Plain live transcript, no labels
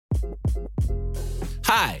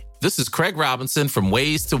Hi, this is Craig Robinson from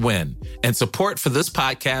Ways to Win, and support for this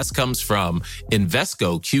podcast comes from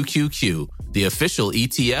Invesco QQQ, the official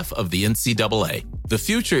ETF of the NCAA. The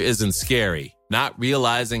future isn't scary. Not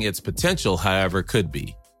realizing its potential, however, could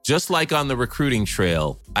be. Just like on the recruiting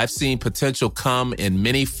trail, I've seen potential come in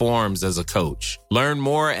many forms as a coach. Learn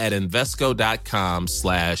more at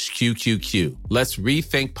Invesco.com/QQQ. Let's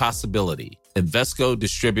rethink possibility. Invesco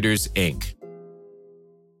Distributors, Inc.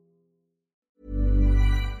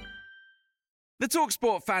 The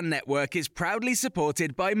TalkSport Fan Network is proudly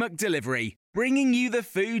supported by McDelivery, bringing you the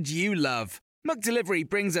food you love. McDelivery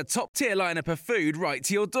brings a top-tier lineup of food right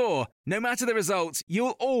to your door. No matter the result,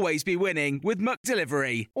 you'll always be winning with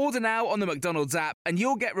McDelivery. Order now on the McDonald's app and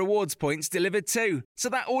you'll get rewards points delivered too. So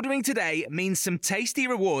that ordering today means some tasty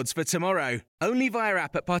rewards for tomorrow. Only via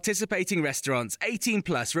app at participating restaurants. 18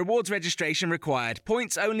 plus. Rewards registration required.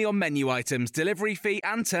 Points only on menu items. Delivery fee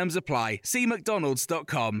and terms apply. See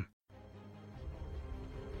mcdonalds.com.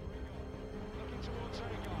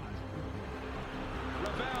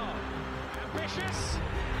 Ambitious,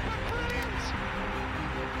 but brilliant!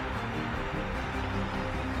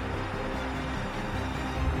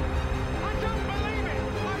 I don't believe it!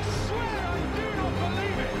 I swear I do not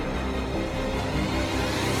believe it!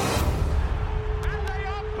 And they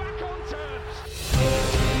are back on terms!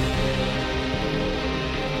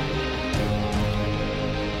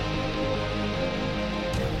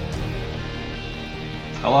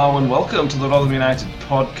 Hello and welcome to the Rotherham United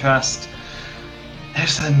podcast.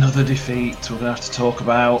 It's another defeat we're going to have to talk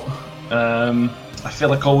about. I feel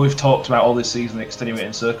like all we've talked about all this season, the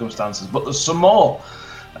extenuating circumstances, but there's some more.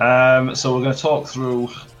 So we're going to talk through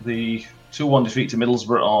the 2-1 defeat to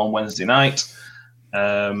Middlesbrough on Wednesday night.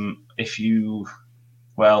 We'll get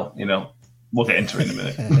into it in a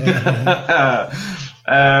minute.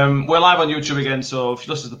 We're live on YouTube again, so if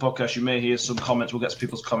you listen to the podcast, you may hear some comments. We'll get some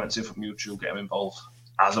people's comments in from YouTube, get them involved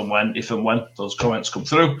as and when, if and when those comments come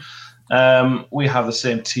through. We have the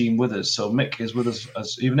same team with us. So Mick is with us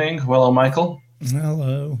as evening. Hello, Michael.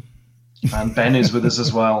 Hello. And Ben is with us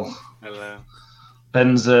as well. Hello.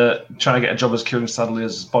 Ben's trying to get a job as Kieran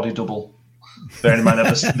Sadler's body double. Bearing in mind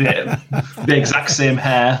the exact same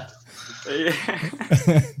hair. Yeah.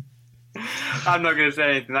 I'm not going to say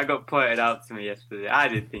anything. That got pointed out to me yesterday. I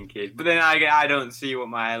did think it. But then I don't see what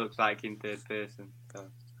my hair looks like in third person. So.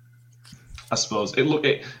 I suppose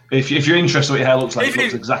if you're interested in what your hair looks like, it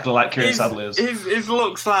looks exactly like Kieran Sadler's. His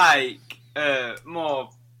looks like more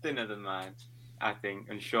thinner than mine, I think,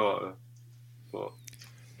 and shorter. But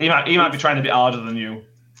he might be trying to be harder than you.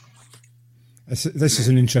 This is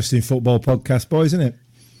an interesting football podcast, boys, isn't it?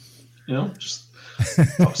 You know, just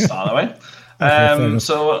start that way. We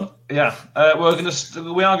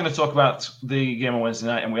are going to talk about the game on Wednesday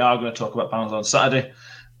night, and we are going to talk about panels on Saturday,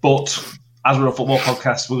 but. As we're a football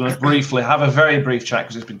podcast, we're going to briefly have a very brief chat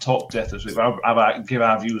because it's been talked death this week. Give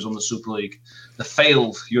our views on the Super League, the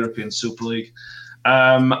failed European Super League.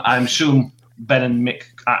 I'm sure Ben and Mick.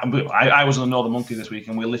 I was on the Northern Monkey this week,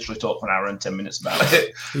 and we literally talked for an hour and 10 minutes about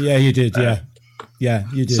it. Yeah, you did. Yeah,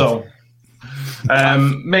 you did. So,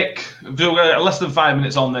 Mick, we're less than 5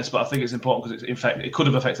 minutes on this, but I think it's important because it could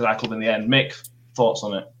have affected our club in the end. Mick, thoughts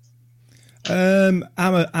on it?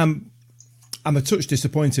 I'm a touch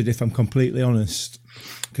disappointed, if I'm completely honest,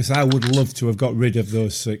 because I would love to have got rid of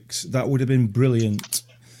those 6. That would have been brilliant.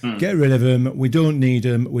 Get rid of them. We don't need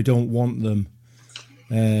them. We don't want them.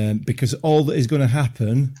 Because all that is going to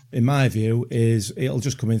happen, in my view, is it'll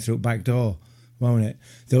just come in through the back door, won't it?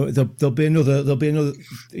 There'll be another.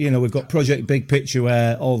 You know, we've got Project Big Picture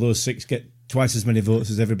where all those 6 get twice as many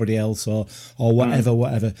votes as everybody else, or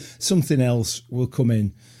whatever. Something else will come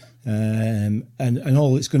in. And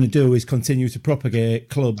all it's going to do is continue to propagate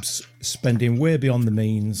clubs spending way beyond the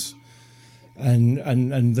means,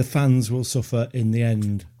 and the fans will suffer in the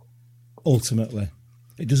end. Ultimately,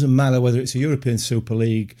 it doesn't matter whether it's a European Super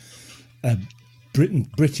League, a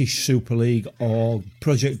British Super League, or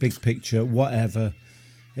Project Big Picture, whatever.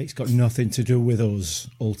 It's got nothing to do with us.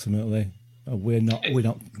 Ultimately, we're not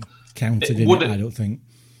counted in it. I don't think.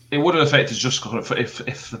 It would have affected just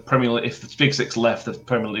if the Premier League, if the Big 6 left, the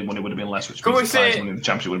Premier League money would have been less, which means the money in the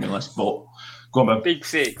Championship would have been less. But go on, Ben. Big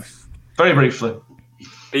 6. Very briefly.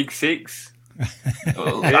 Big 6.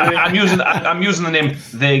 I'm using the name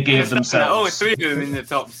they gave themselves. 3 of them in the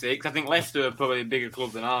top 6. I think Leicester are probably a bigger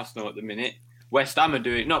club than Arsenal at the minute. West Ham are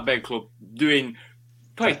doing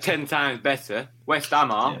probably 10 times better. West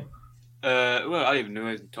Ham are. Yeah. I don't even know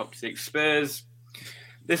who's in the top 6. Spurs.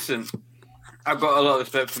 Listen. I've got a lot of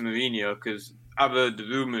respect for Mourinho because I've heard the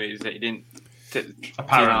rumour is that he didn't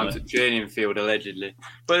apparently training field allegedly.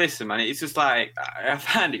 But listen, man, it's just like I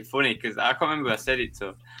find it funny because I can't remember who I said it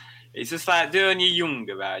to. It's just like when you're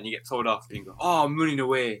younger, right, and you get told off and you go, "Oh, I'm running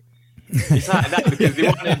away." It's like that because they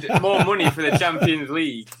wanted more money for the Champions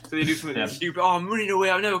League, so they do something stupid. Oh, I'm running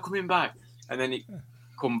away. I'm never coming back, and then it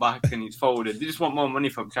come back and it's folded. They just want more money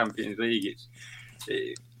from Champions League.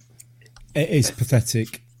 It is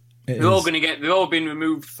pathetic. They're all been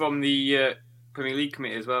removed from the Premier League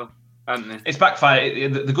committee as well, haven't they? It's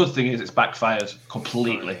backfired. The good thing is it's backfired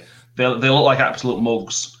completely. They look like absolute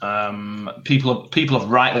mugs. People have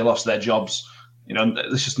rightly lost their jobs.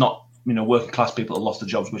 This is not working class people that lost their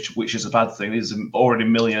jobs, which is a bad thing. These are already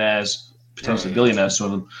millionaires, potentially billionaires, some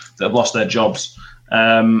of them that have lost their jobs.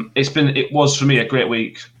 It was for me a great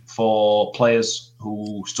week for players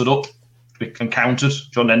who stood up and countered.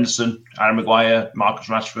 John Henderson, Aaron Maguire, Marcus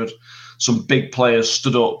Rashford, some big players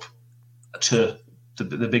stood up to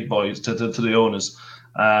the big boys, to the owners,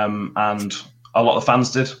 and a lot of fans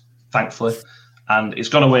did, thankfully. And it's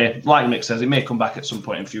gone away. Like Mick says, it may come back at some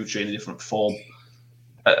point in future in a different form.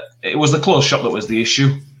 It was the closed shop that was the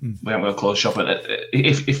issue. We haven't got a closed shop.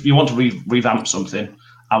 If you want to revamp something,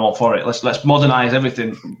 I'm all for it. Let's modernise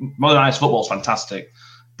everything. Modernise football's fantastic,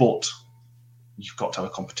 but you've got to have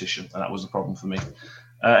a competition, and that was the problem for me.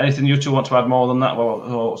 Anything you two want to add more than that?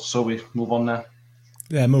 Well, so we move on now.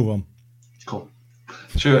 Yeah, move on. Cool.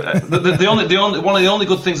 Sure. The only one of the only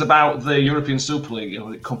good things about the European Super League,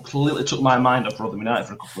 it completely took my mind off Rotherham United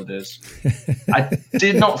for a couple of days. I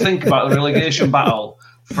did not think about the relegation battle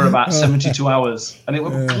for about 72 hours, and it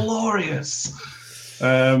was glorious.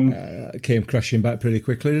 It came crashing back pretty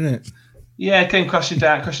quickly, didn't it? Yeah, it came crashing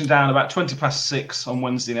down about 20:06 on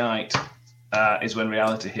Wednesday night. Is when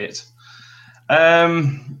reality hit.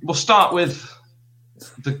 We'll start with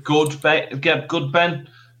the good Ben.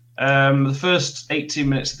 The first 18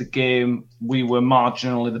 minutes of the game, we were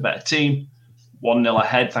marginally the better team. 1-0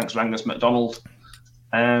 ahead, thanks to Angus MacDonald.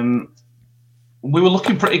 We were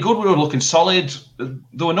looking pretty good. We were looking solid.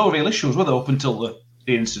 There were no real issues, were there, up until the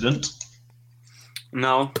incident?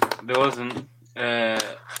 No, there wasn't. I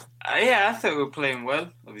thought we were playing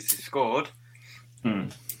well. Obviously scored.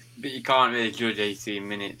 But you can't really judge 18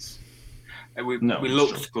 minutes. We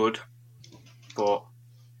looked good, but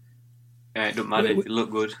it doesn't matter if it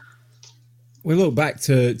looked good. We look back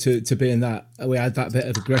to being that. We had that bit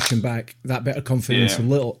of aggression back, that bit of confidence, a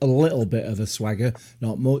little bit of a swagger,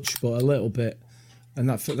 not much, but a little bit. And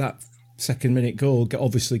that second minute goal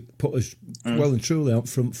obviously put us well and truly on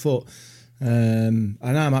front foot. And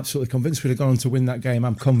I'm absolutely convinced we'd have gone on to win that game.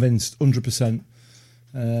 I'm convinced, 100%.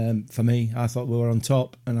 For me, I thought we were on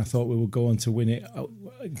top, and I thought we would go on to win it,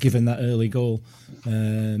 given that early goal.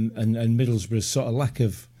 And Middlesbrough's sort of lack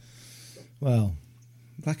of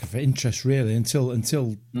interest, really, until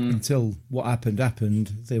what happened.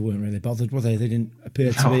 They weren't really bothered, were they? They didn't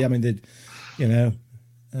appear to be. I mean,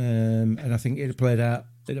 and I think it played out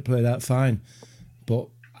fine. But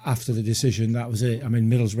after the decision, that was it. I mean,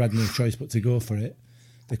 Middlesbrough had no choice but to go for it.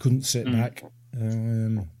 They couldn't sit back.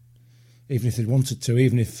 Even if they'd wanted to,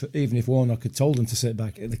 even if Warnock had told them to sit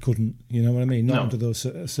back, they couldn't. You know what I mean? Not under those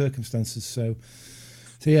circumstances. So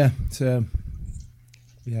yeah. So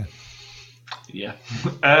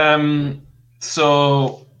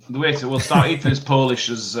the way we'll start. Ethan's Polish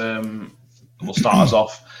as will start us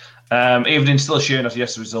off. Evening's still sharing us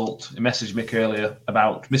yesterday's result. He messaged Mick earlier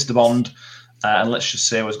about Mr. Bond, and let's just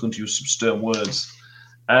say I was going to use some stern words.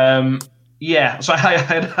 So I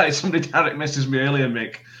had somebody direct messaged me earlier,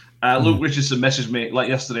 Mick. Luke Richardson messaged me like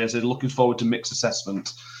yesterday and said, looking forward to Mick's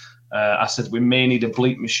assessment. I said, we may need a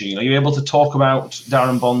bleep machine. Are you able to talk about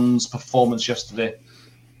Darren Bond's performance yesterday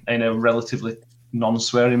in a relatively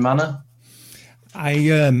non-swearing manner?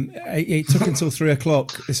 It took until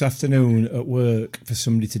 3:00 this afternoon at work for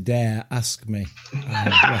somebody to dare ask me.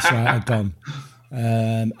 That's why I'd gone.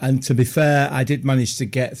 And to be fair, I did manage to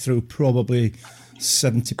get through probably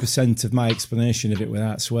 70% of my explanation of it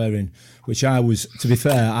without swearing, which I was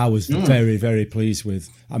very, very pleased with.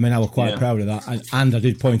 I mean, I was quite proud of that. And I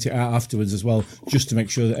did point it out afterwards as well, just to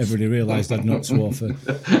make sure that everybody realised I'd not swore for.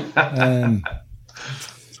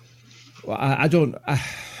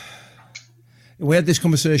 We had this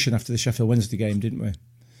conversation after the Sheffield Wednesday game, didn't we?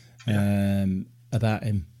 About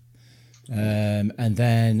him. And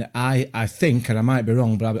then I think, and I might be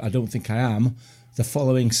wrong, but I don't think I am, the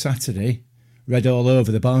following Saturday, read all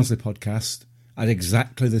over the Barnsley podcast, had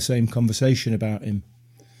exactly the same conversation about him.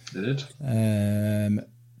 Did?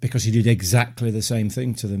 Because he did exactly the same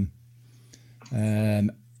thing to them.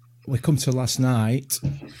 We come to last night,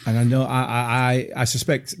 and I know I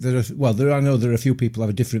suspect I know there are a few people who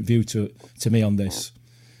have a different view to me on this.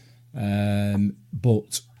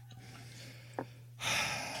 But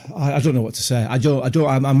I don't know what to say.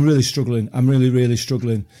 I'm really struggling. I'm really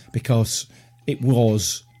struggling because it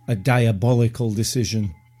was a diabolical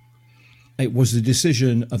decision. It was the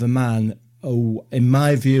decision of a man who, in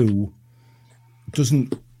my view,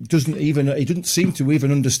 doesn't seem to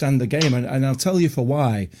even understand the game, and I'll tell you for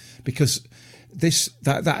why. Because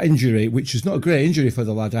that injury, which is not a great injury for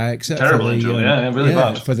the lad, I accept. Terrible injury, really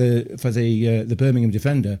bad for the Birmingham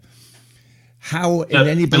defender. How in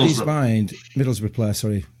anybody's mind, Middlesbrough player,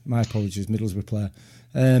 sorry, my apologies, Middlesbrough player.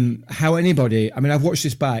 How anybody, I mean, I've watched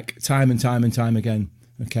this back time and time again.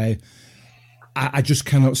 Okay, I just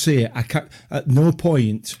cannot see it. I can't. At no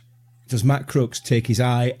point does Matt Crooks take his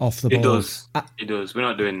eye off the ball. He does. We're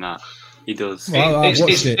not doing that. He does. Well, I've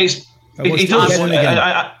watched it.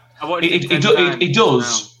 He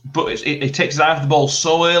does, but he takes his eye off the ball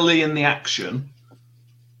so early in the action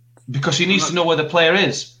because he needs to know where the player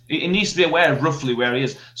is. He needs to be aware of roughly where he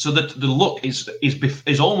is, so that the look is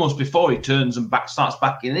almost before he turns and starts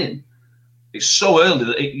backing in. It's so early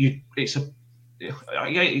that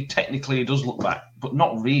technically he does look back, but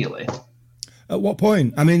not really. At what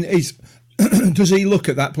point? I mean, does he look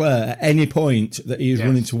at that player at any point that he is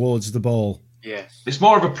running towards the ball? Yes. It's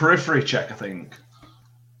more of a periphery check, I think.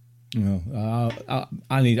 No,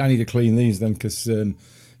 I need to clean these then because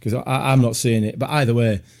I'm not seeing it. But either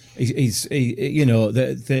way,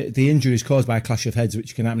 the injury is caused by a clash of heads,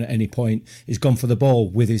 which can happen at any point. He's gone for the ball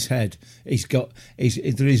with his head. There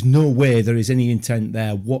is no way there is any intent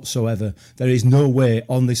there whatsoever. There is no way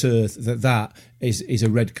on this earth that is a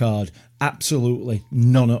red card. Absolutely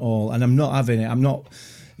none at all. And I'm not having it. I'm not.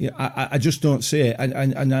 I just don't see it.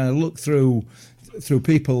 And I look through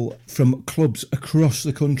people from clubs across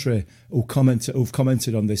the country who've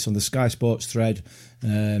commented on this on the Sky Sports thread,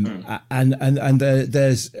 and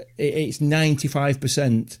there's it's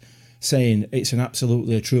 95% saying it's an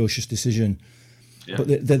absolutely atrocious decision. Yeah.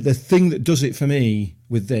 But the thing that does it for me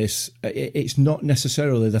with this, it's not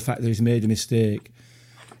necessarily the fact that he's made a mistake.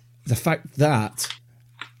 The fact that,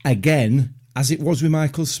 again, as it was with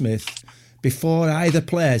Michael Smith, before either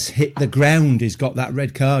player's hit the ground, he's got that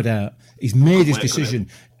red card out. He's made his decision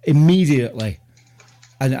immediately,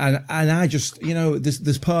 and I just,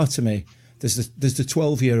 there's part of me, there's the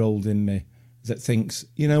 12-year-old in me that thinks,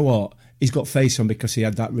 you know what, he's got face on because he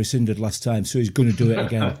had that rescinded last time, so he's going to do it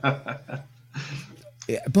again.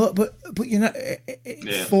 But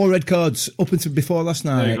 4 red cards up until before last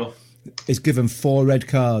night. He's given 4 red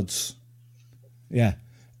cards, and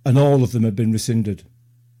all of them have been rescinded.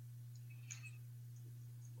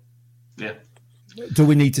 Yeah. Do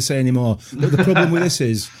we need to say any more? But the problem with this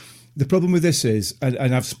is,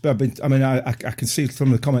 and I've been. I mean, I can see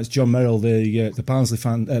from the comments, John Merrill, the Barnsley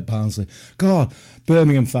fan,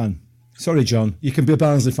 Birmingham fan. Sorry, John, you can be a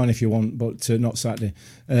Barnsley fan if you want, but not Saturday.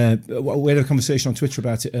 We had a conversation on Twitter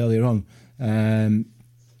about it earlier on, and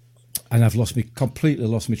I've completely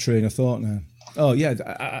lost my train of thought now. Oh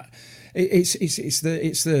yeah, it's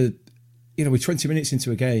the we're 20 minutes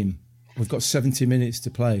into a game, we've got 70 minutes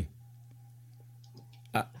to play.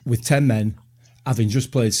 With 10 men, having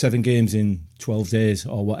just played 7 games in 12 days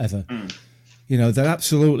or whatever, they're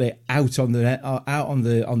absolutely out on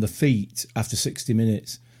the feet after 60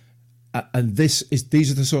 minutes, and these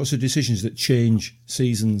are the sorts of decisions that change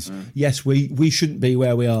seasons. Yes, we shouldn't be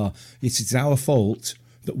where we are. It's our fault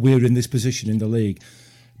that we're in this position in the league,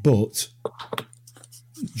 but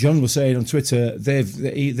John was saying on Twitter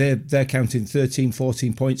they're counting 13,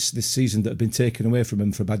 14 points this season that have been taken away from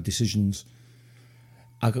them for bad decisions.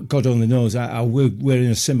 God only knows. We're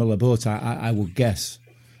in a similar boat, I would guess.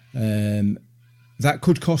 That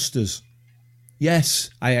could cost us.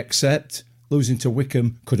 Yes, I accept losing to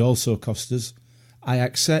Wycombe could also cost us. I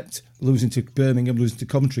accept losing to Birmingham, losing to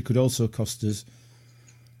Coventry could also cost us.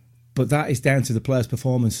 But that is down to the players'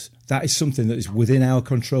 performance. That is something that is within our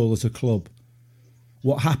control as a club.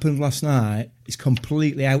 What happened last night is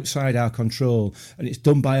completely outside our control, and it's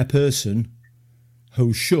done by a person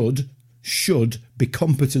who should be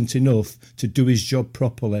competent enough to do his job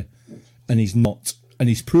properly, and he's not, and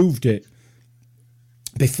he's proved it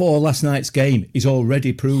before last night's game. He's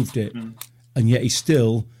already proved it, and yet he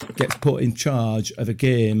still gets put in charge of a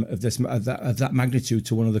game of that magnitude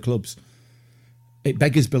to one of the clubs. It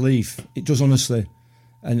beggars belief. It does, honestly.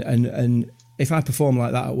 And if I perform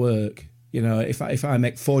like that at work, if I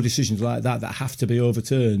make 4 decisions like that have to be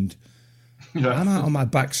overturned, I'm out on my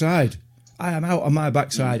backside. I am out on my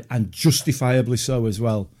backside, and justifiably so as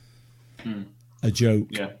well. A joke.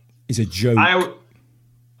 Yeah. Is a joke.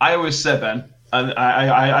 I always say, Ben, and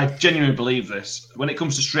I genuinely believe this, when it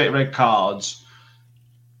comes to straight red cards,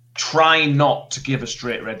 try not to give a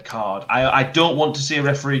straight red card. I don't want to see a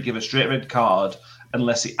referee give a straight red card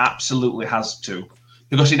unless he absolutely has to.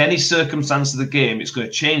 Because in any circumstance of the game, it's going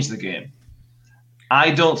to change the game.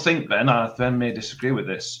 I don't think, Ben may disagree with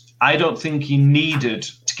this, I don't think he needed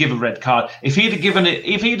to give a red card. If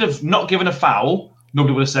he'd have not given a foul,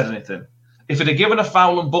 nobody would have said anything. If he'd have given a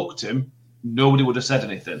foul and booked him, nobody would have said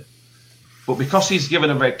anything. But because he's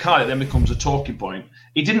given a red card, it then becomes a talking point.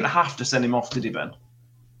 He didn't have to send him off, did he, Ben?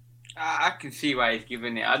 I can see why he's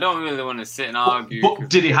giving it. I don't really want to sit and argue. But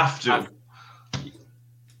did he have to?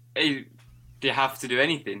 Do you have to do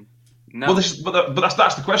anything? No. Well, but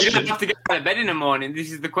that's the question. You don't have to get out of bed in the morning.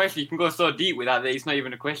 This is the question. You can go so deep with that it's not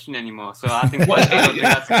even a question anymore. So I think,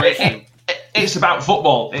 that's the question. It's about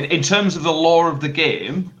football. In terms of the law of the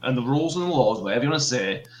game and the rules and the laws, whatever you want to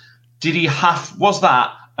say, was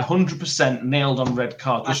that 100% nailed on red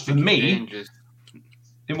card? Because for me, dangerous.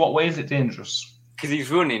 In what way is it dangerous? Because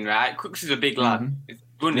he's running, right? Crooks is a big lad. Mm-hmm. He's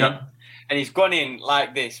running, and he's gone in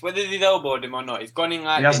like this. Whether he's elbowed him or not, he's gone in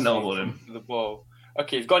like this. He hasn't elbowed him. The ball.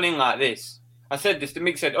 Okay, he's gone in like this. I said this. The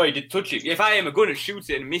Mick said, "Oh, you did touch it." If I aim a gun and shoot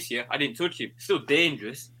it and miss you, I didn't touch it. It's still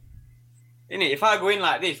dangerous, isn't it? If I go in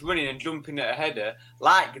like this, running and jumping at a header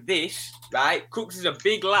like this, right? Crooks is a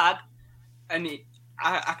big lad, and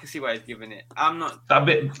I can see why he's giving it. I'm not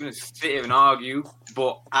going to sit here and argue,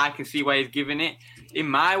 but I can see why he's giving it. In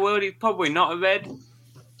my world, it's probably not a red,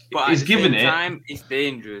 but he's at the giving same time, it's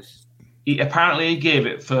dangerous. He gave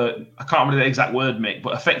it for, I can't remember the exact word, Mick,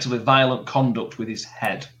 but effectively violent conduct with his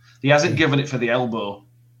head. He hasn't given it for the elbow.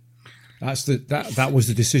 That was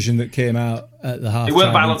the decision that came out at the half. It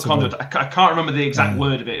weren't violent conduct. I can't remember the exact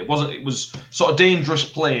word of it. It wasn't. It was sort of dangerous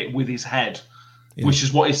play with his head, which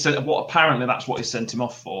is what he said. What apparently that's what he sent him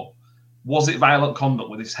off for. Was it violent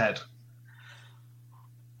conduct with his head?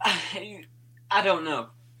 I don't know.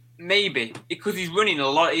 Maybe because he's running a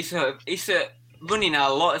lot. It's running at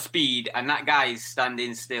a lot of speed, and that guy is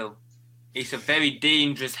standing still. It's a very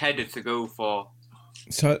dangerous header to go for.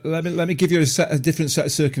 So let me give you a different set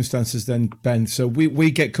of circumstances then, Ben. So we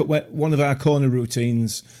get one of our corner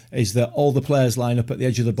routines is that all the players line up at the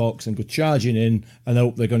edge of the box and go charging in and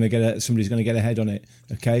hope somebody's going to get a head on it.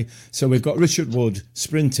 Okay, so we've got Richard Wood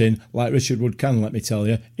sprinting like Richard Wood can. Let me tell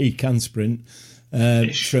you, he can sprint. All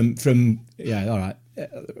right.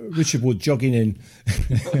 Richard Wood jogging in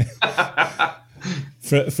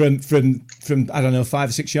from I don't know 5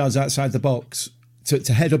 or 6 yards outside the box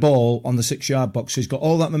to head a ball on the 6-yard box. So he's got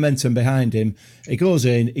all that momentum behind him. He goes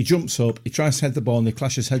in, he jumps up, he tries to head the ball, and he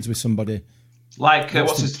clashes heads with somebody. Like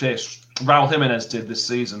what's his face? Raul Jimenez did this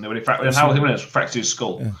season. When Raul Jimenez fractured his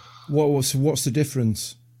skull. Yeah. What's the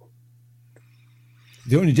difference?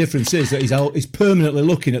 The only difference is that he's permanently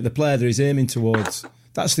looking at the player that he's aiming towards.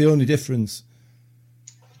 That's the only difference.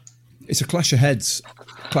 It's a clash of heads.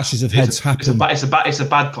 Clashes of heads happen. It's a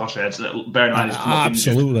bad clash of heads. Bear in mind,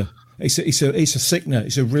 absolutely. It's a sickener.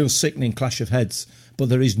 It's a real sickening clash of heads. But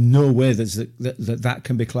there is no way that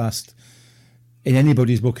can be classed in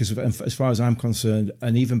anybody's book as far as I'm concerned,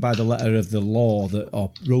 and even by the letter of the law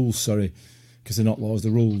or rules. Sorry, because they're not laws. The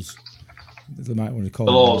rules. They might want to call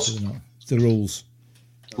the laws. The rules.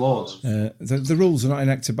 Laws. The rules are not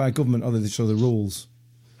enacted by government, are they? So the rules.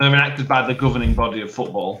 They're enacted by the governing body of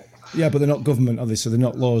football. Yeah, but they're not government, are they? So they're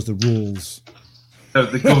not laws, they're rules.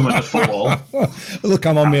 The government of football. Look,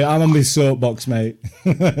 I'm on my soapbox, mate.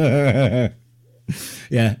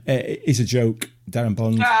 Yeah, it's a joke, Darren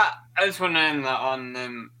Bond. I just want to end that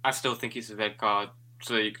on. I still think it's a red card,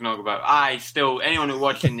 so you can talk about. Anyone who's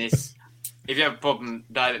watching this, if you have a problem,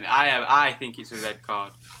 I think it's a red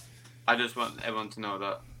card. I just want everyone to know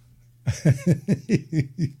that.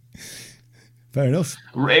 Fair enough.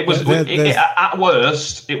 It was at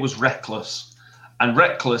worst, it was reckless. And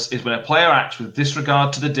reckless is when a player acts with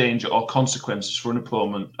disregard to the danger or consequences for an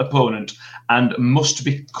opponent and must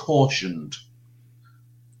be cautioned.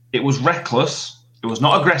 It was reckless. It was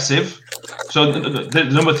not aggressive. So the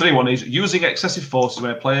number 3 one is using excessive force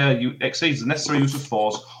when a player exceeds the necessary use of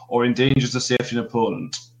force or endangers the safety of an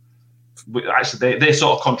opponent. Actually, they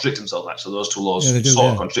sort of contradict themselves, actually. Those two laws of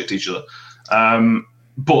contradict each other.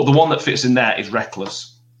 But the one that fits in there is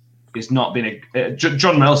reckless. It's not being.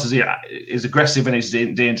 John Mel says is aggressive and is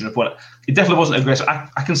endangering an opponent. It definitely wasn't aggressive.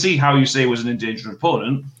 I can see how you say it was an endangering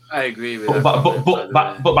opponent. I agree with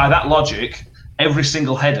that. But by that logic, every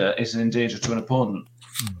single header is an endanger to an opponent.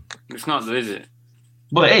 It's not, though, is it?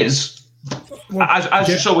 Well, it is. As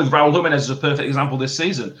you saw with Raul Jimenez as a perfect example this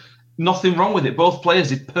season. Nothing wrong with it. Both players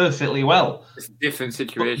did perfectly well. It's a different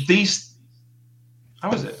situation.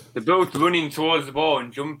 How is it? They're both running towards the ball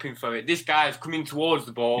and jumping for it. This guy's coming towards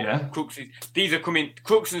the ball. Yeah. These are coming.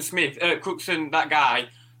 Crooks and Smith. Crooks and that guy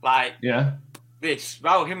Like Yeah. this,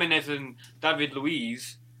 Raul Jimenez and David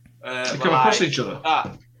Luiz. They come across each other.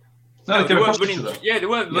 No, they came weren't across each running. other. Yeah, they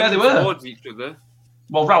weren't Yeah, running they were. towards each other.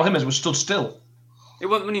 Well, Raul Jimenez was stood still. They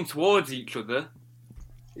weren't running towards each other.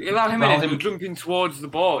 Raul Jimenez was Jimenez- jumping towards the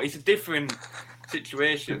ball. It's a different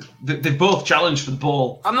situation. They both challenged for the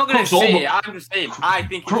ball. I'm not going to Crooks say almo- it. I'm just saying. I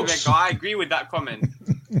think it's a red Crooks. card. I agree with that comment.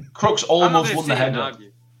 Crooks I'm not almost going won to the sit and header.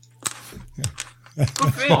 argue.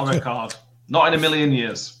 Good for Not a him. red card. Not in a million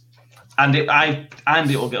years. And it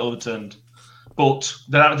will get overturned. But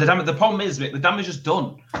the problem is, Mick, the damage is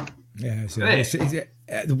done. Yeah,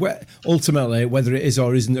 ultimately, whether it is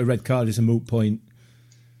or isn't a red card is a moot point.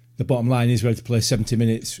 The bottom line is we have to play 70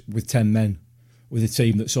 minutes with 10 men, with a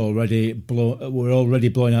team that's already we're already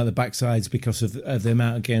blowing out the backsides because of the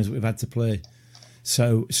amount of games that we've had to play.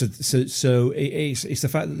 So it's the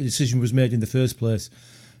fact that the decision was made in the first place.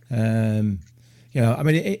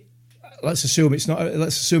 Let's assume it's not.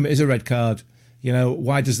 Let's assume it is a red card.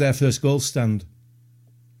 Why does their first goal stand?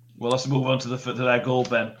 Well, let's move on to their goal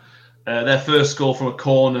then. Their first goal from a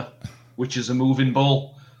corner, which is a moving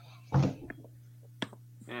ball.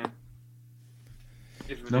 Yeah.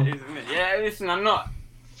 No? Isn't it? Yeah, listen, I'm not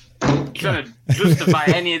trying to justify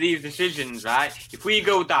any of these decisions, right? If we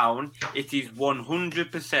go down, it is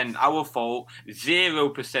 100% our fault,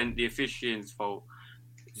 0% the officiant's fault.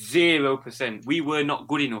 0%. We were not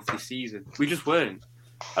good enough this season. We just weren't.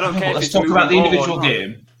 I don't care. Let's if it's talk about the moving ball individual or not.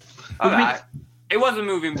 game. All right. It was a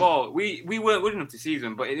moving ball. We weren't good enough this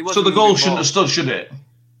season, but it was. So the goal shouldn't have stood, should it?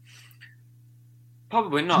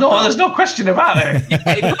 Probably not. No, there's no question about it.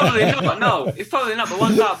 It's probably not. No, it's probably not. But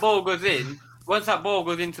once that ball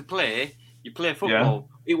goes into play, you play football.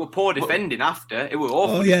 It was poor defending after. It was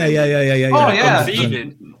awful. Oh yeah. Oh yeah.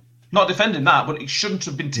 Conceded. Not defending that, but it shouldn't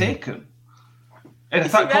have been taken. And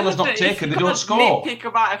if that corner's not taken, they don't score. Nitpick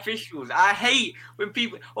about officials. I hate when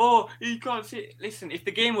people. Oh, you can't see. Listen, if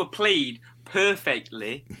the game were played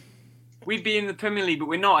perfectly, we'd be in the Premier League, but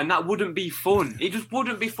we're not, and that wouldn't be fun. It just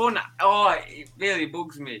wouldn't be fun. Oh, it really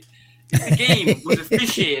bugs me. If the game was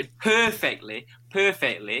officiated perfectly,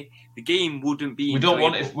 the game wouldn't be. We don't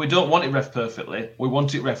want it ref perfectly. We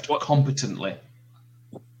want it ref competently.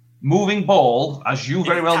 Moving ball, as you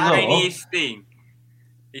very well know.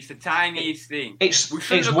 It's the tiniest thing. It's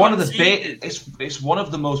one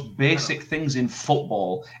of the most basic things in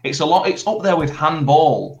football. It's up there with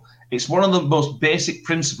handball. It's one of the most basic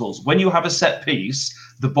principles. When you have a set piece,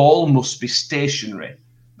 the ball must be stationary.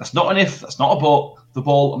 That's not an if, that's not a but. The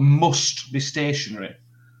ball must be stationary.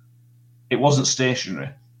 It wasn't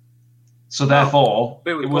stationary. So therefore,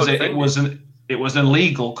 it was an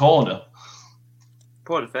illegal corner.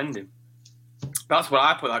 Poor defending. That's what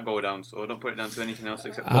I put that goal down, so I don't put it down to anything else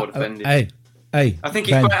except poor defending. Hey, I think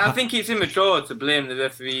it's immature to blame the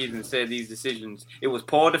referees and say these decisions. It was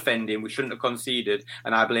poor defending. We shouldn't have conceded,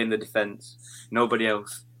 and I blame the defence. Nobody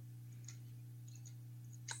else.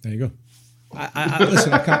 There you go.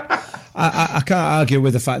 Listen, I can't argue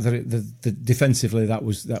with the fact that defensively that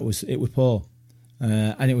was poor,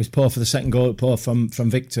 and it was poor for the second goal. Poor from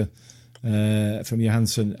Victor, from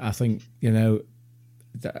Johansson. I think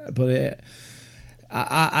but.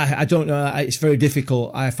 I don't know. It's very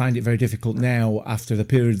difficult. I find it very difficult now after the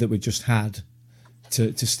period that we just had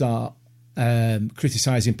to start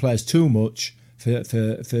criticising players too much for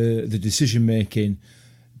the decision making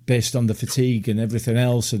based on the fatigue and everything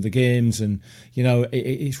else and the games, and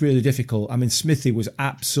it's really difficult. I mean, Smithy was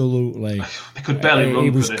absolutely. He could barely run. He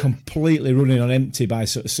was completely running on empty by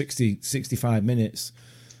sort of 65 minutes.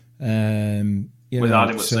 Without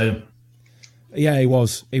him, saying. Yeah, he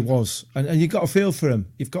was, and you've got to feel for him.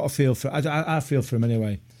 You've got to feel for. I feel for him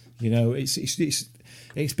anyway. It's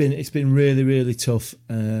been really, really tough,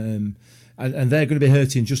 and they're going to be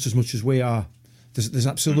hurting just as much as we are. There's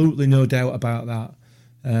absolutely no doubt about that.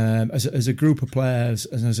 As a group of players,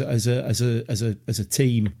 and as a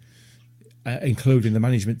team, including the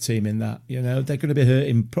management team in that, they're going to be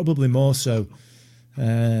hurting probably more so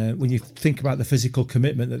when you think about the physical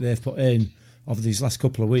commitment that they've put in over these last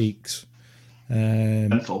couple of weeks.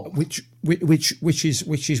 Which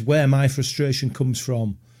is where my frustration comes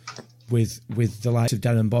from with the likes of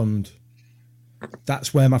Darren Bond.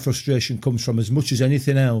 That's where my frustration comes from, as much as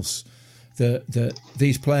anything else. That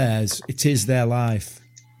these players, it is their life,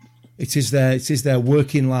 it is their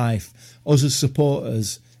working life. Us as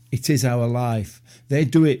supporters, it is our life. They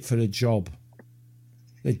do it for a job.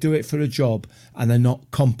 They do it for a job, and they're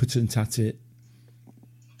not competent at it.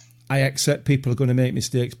 I accept people are going to make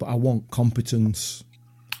mistakes, but I want competence.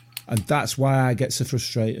 And that's why I get so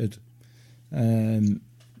frustrated. It's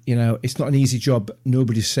not an easy job.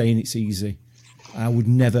 Nobody's saying it's easy. I would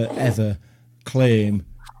never, ever claim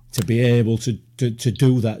to be able to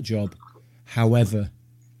do that job. However,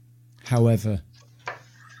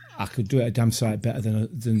 I could do it a damn sight better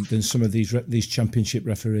than some of these championship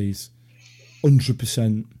referees.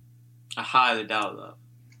 100%. I highly doubt that.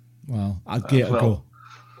 Well, I'd give it a go.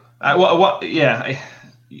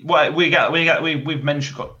 We've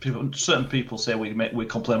mentioned certain people say we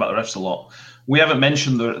complain about the refs a lot. We haven't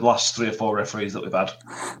mentioned the last 3 or 4 referees that we've had.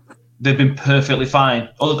 They've been perfectly fine.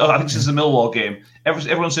 I think since the Millwall game,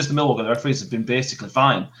 everyone says the Millwall game, the referees have been basically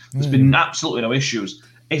fine. There's been absolutely no issues.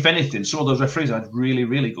 If anything, some of those referees have had really,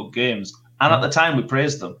 really good games. And at the time, we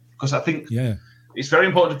praised them because I think it's very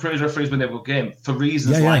important to praise referees when they have a good game for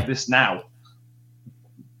reasons like this now.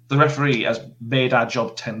 The referee has made our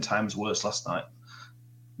job 10 times worse last night.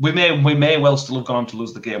 We may well still have gone on to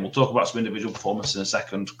lose the game. We'll talk about some individual performances in a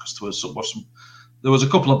second because there was a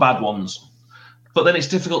couple of bad ones. But then it's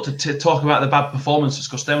difficult to talk about the bad performances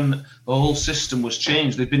because then the whole system was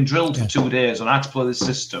changed. They've been drilled for 2 days on how to play this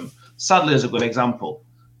system. Sadler is a good example.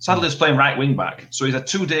 Sadler's playing right wing back. So he's had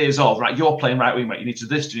 2 days of, right, you're playing right wing back. You need to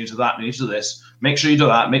do this, you need to do that, you need to do this. Make sure you do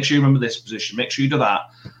that. Make sure you remember this position. Make sure you do that.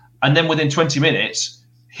 And then within 20 minutes,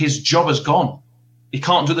 his job has gone. He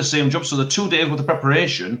can't do the same job. So the 2 days worth of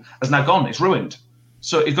preparation has now gone. It's ruined.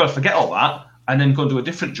 So he's got to forget all that and then go and do a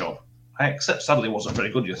different job. I accept Sadler wasn't very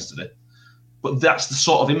good yesterday. But that's the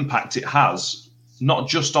sort of impact it has, not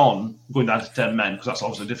just on going down to 10 men, because that's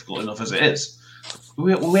obviously difficult enough as it is.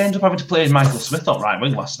 We end up having to play Michael Smith on right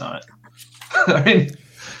wing last night. That's...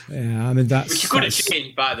 Which you could have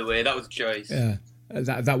changed, by the way. That was a choice. Yeah,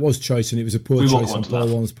 that was choice, and it was a poor choice on Paul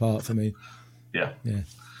Warne's part for me. Yeah.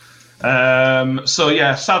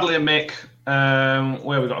 Sadly, Mick,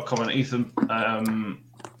 where we got a comment, Ethan.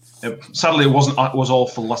 Sadly, was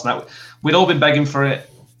awful last night. We'd all been begging for it.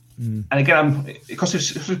 And again, because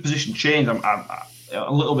his position changed, I'm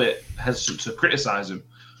a little bit hesitant to criticise him.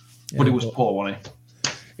 But it was poor, wasn't it?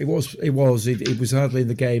 It was hardly in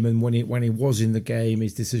the game, and when he was in the game,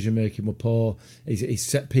 his decision making was poor. His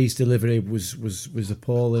set piece delivery was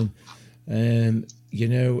appalling. And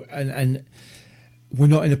we're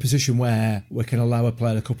not in a position where we can allow a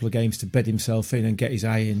player a couple of games to bed himself in and get his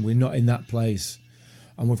eye in. We're not in that place.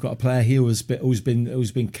 And we've got a player here who's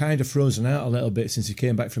been kind of frozen out a little bit since he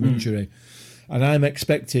came back from injury. And I'm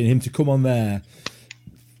expecting him to come on there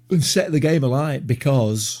and set the game alight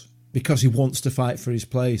because he wants to fight for his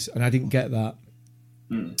place. And I didn't get that.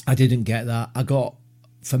 I didn't get that. I got,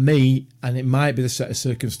 for me, and it might be the set of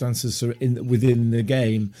circumstances within the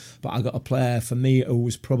game, but I got a player, for me, who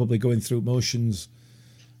was probably going through motions.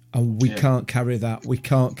 And we can't carry that. We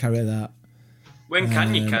can't carry that. When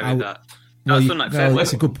can you carry that?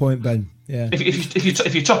 That's a good point, Ben. Yeah.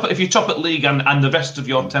 If you top at league and the rest of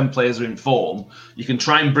your 10 players are in form, you can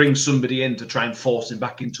try and bring somebody in to try and force him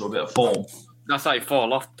back into a bit of form. That's how you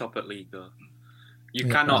fall off top at league, though. You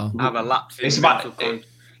cannot have a lapse in it's about helping.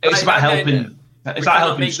 It's about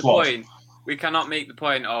helping squad. We cannot make the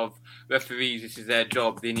point of referees. This is their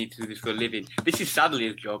job. They need to do this for a living. This is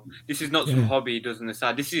Sadler's job. This is not some hobby he does on the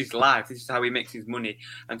side. This is his life. This is how he makes his money.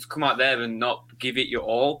 And to come out there and not give it your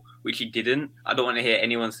all, which he didn't. I don't want to hear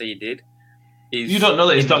anyone say he did. You don't know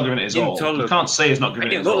that he's not giving it his all. You can't say he's not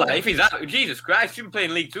giving it his all. If he's out, Jesus Christ, you should be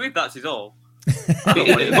playing League 2 if that's his all.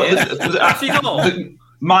 That's his all.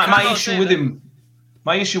 My issue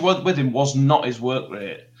with him was not his work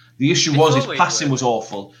rate. The issue was his passing was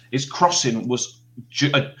awful. His crossing was,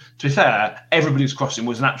 to be fair, everybody's crossing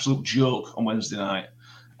was an absolute joke on Wednesday night.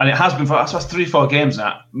 And it has been for 3-4 games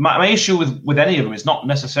now. My issue with any of them is not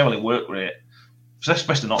necessarily work rate,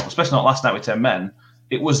 especially not last night with 10 men.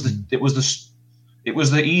 It was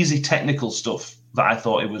the easy technical stuff that I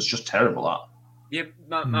thought it was just terrible at. Yeah,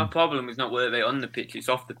 my problem is not work rate on the pitch; it's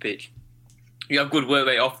off the pitch. You have good work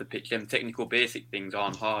rate off the pitch. Them technical basic things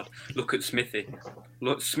aren't hard. Look at Smithy.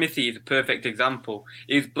 Smithy is a perfect example.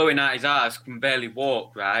 He's blowing out his eyes, can barely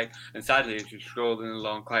walk, right? And sadly, he's just strolling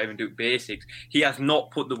along, can't even do basics. He has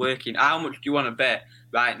not put the work in. How much do you want to bet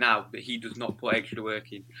right now that he does not put extra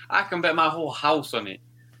work in? I can bet my whole house on it.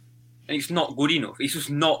 And it's not good enough. It's just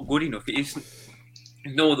not good enough. It isn't.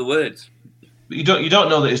 No other words. But you don't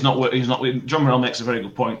know that he's not. John Morrell makes a very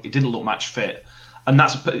good point. He didn't look match fit. And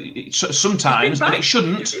that's sometimes, and it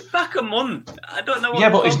shouldn't. He's back a month. I don't know what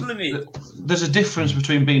the problem is. There's a difference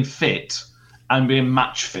between being fit and being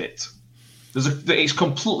match fit. It's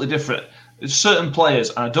completely different. There's certain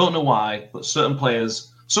players, and I don't know why, but some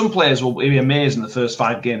players will be amazing the first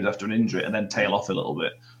 5 games after an injury and then tail off a little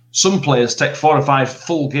bit. Some players take 4 or 5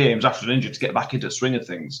 full games after an injury to get back into the swing of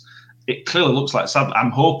things. It clearly looks like Sadler.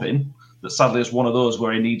 I'm hoping that Sadler is one of those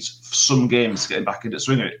where he needs some games to get him back into the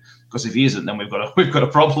swing of it. Because if he isn't, then we've got a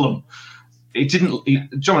problem.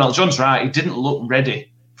 John John's right. He didn't look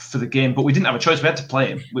ready for the game, but we didn't have a choice. We had to play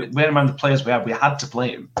him. Bear in mind the players we had to play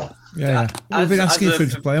him. Yeah. We've been asking for him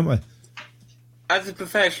to play, haven't we? As a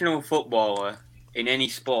professional footballer in any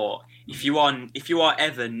sport, if you are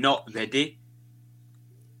ever not ready,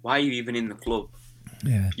 why are you even in the club?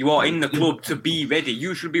 Yeah. You are in the club to be ready.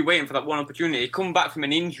 You should be waiting for that one opportunity. Come back from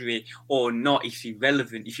an injury or not, it's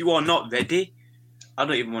irrelevant. If you are not ready, I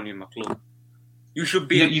don't even want you in my club. You should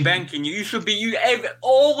be banking. You should be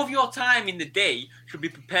all of your time in the day should be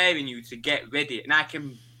preparing you to get ready. And I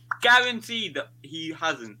can guarantee that he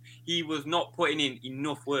hasn't. He was not putting in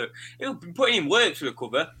enough work. He'll be putting in work to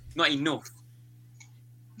recover, not enough.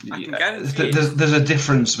 I can guarantee. There's a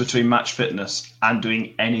difference between match fitness and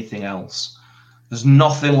doing anything else. There's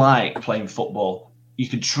nothing like playing football. You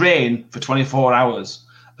can train for 24 hours.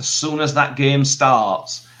 As soon as that game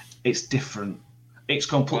starts, it's different. It's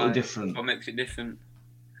completely different. What makes it different?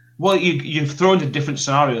 Well, you're thrown into different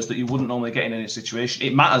scenarios that you wouldn't normally get in any situation.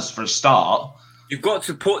 It matters for a start. You've got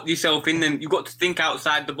to put yourself in them. You've got to think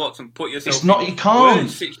outside the box and put yourself. It's not. You can't.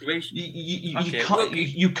 Situation.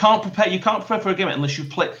 You can't prepare. You can't prepare for a game unless you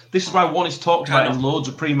play. This is why one is talked about in loads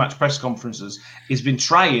of pre-match press conferences. He's been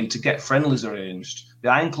trying to get friendlies arranged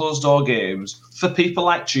behind closed door games for people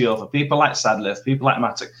like Chio, for people like Sadler, for people like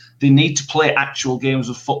Matic. They need to play actual games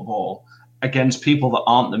of football against people that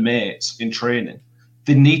aren't the mates in training.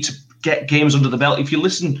 They need to get games under the belt. If you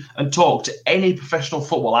listen and talk to any professional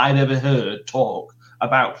football I've ever heard talk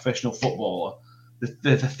about professional footballer,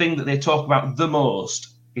 the thing that they talk about the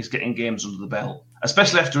most is getting games under the belt,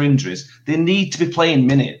 especially after injuries. They need to be playing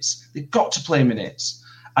minutes. They've got to play minutes.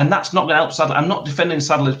 And that's not going to help Sadler. I'm not defending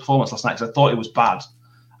Sadler's performance last night because I thought it was bad.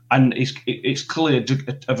 And it's clearly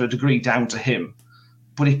of a degree down to him.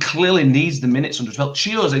 But he clearly needs the minutes under his belt.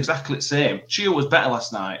 Chio's exactly the same. Chio was better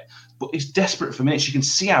last night, but he's desperate for minutes. You can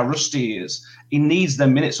see how rusty he is. He needs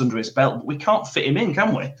them minutes under his belt, but we can't fit him in,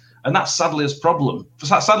 can we? And that's Sadler's problem.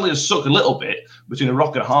 Sadler has stuck a little bit between a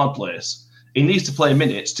rock and a hard place. He needs to play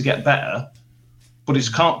minutes to get better, but he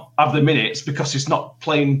can't have the minutes because he's not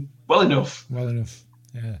playing well enough.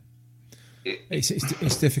 Yeah.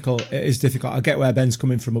 It's difficult. It is difficult. I get where Ben's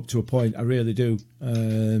coming from up to a point. I really do.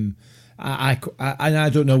 I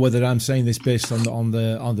don't know whether I'm saying this based on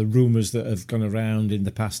the rumours that have gone around in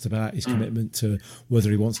the past about his commitment to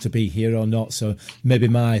whether he wants to be here or not. So maybe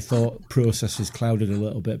my thought process is clouded a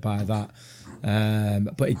little bit by that.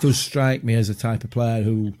 But it does strike me as a type of player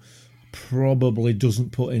who probably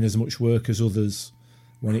doesn't put in as much work as others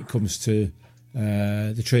when it comes to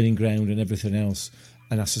the training ground and everything else.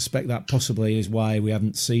 And I suspect that possibly is why we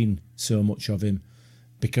haven't seen so much of him,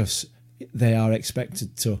 because they are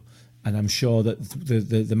expected to. And I'm sure that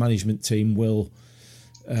the management team will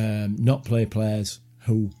not play players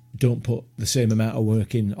who don't put the same amount of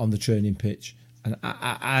work in on the training pitch. And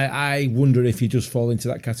I wonder if he does fall into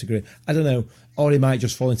that category. I don't know. Or he might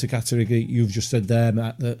just fall into category you've just said there,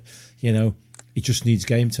 Matt, that, he just needs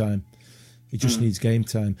game time. He just needs game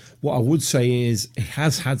time. What I would say is he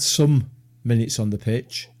has had some minutes on the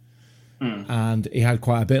pitch. And he had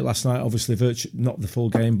quite a bit last night, obviously, not the full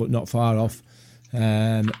game, but not far off.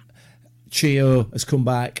 Chio has come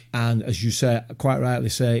back, and as you say, quite rightly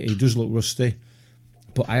say, he does look rusty.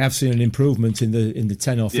 But I have seen an improvement in the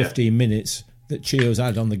 10 or 15 minutes that Chio's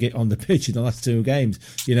had on the pitch in the last two games.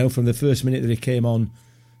 From the first minute that he came on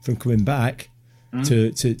from coming back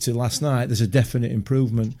to last night, there's a definite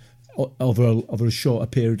improvement over a shorter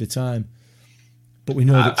period of time. But we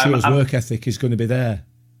know that Chio's work ethic is going to be there.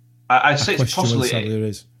 I'd say it's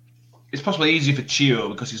possibly easier for Chio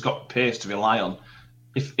because he's got pace to rely on.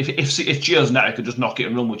 If Chio's net, he could just knock it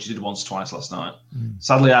and run, which he did once or twice last night.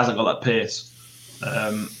 Sadly, he hasn't got that pace.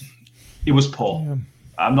 He was poor. Yeah.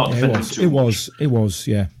 I'm not defending him too much. It was.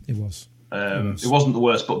 It wasn't the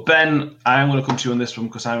worst. But Ben, I am going to come to you on this one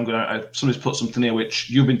because somebody's put something here which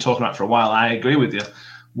you've been talking about for a while. I agree with you.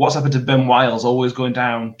 What's happened to Ben Wiles? Always going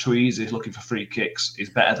down too easy, looking for free kicks. Is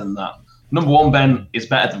better than that. Number one, Ben is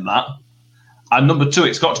better than that. And number two,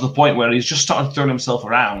 it's got to the point where he's just started throwing himself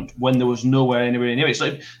around when there was nowhere anywhere near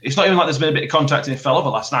it. It's not even like there's been a bit of contact and he fell over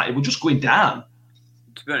last night. It was just going down.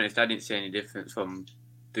 To be honest, I didn't see any difference from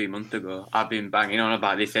 3 months ago. I've been banging on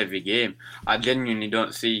about this every game. I genuinely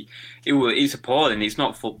don't see... It's appalling. It's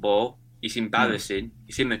not football. It's embarrassing.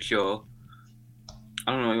 It's immature.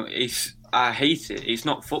 I don't know. I hate it. It's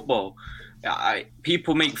not football.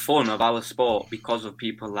 People make fun of our sport because of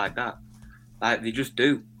people like that. Like, they just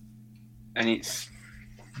do. And it's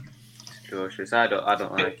atrocious. I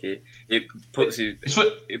don't like it. It puts his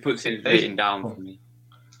rating down for me.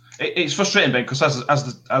 It's frustrating, Ben, because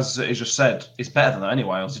as he just said, it's better than that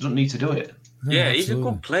anyway. Else he doesn't need to do it. Yeah, he's a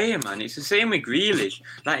good player, man. It's the same with Grealish.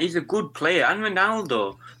 Like, he's a good player. And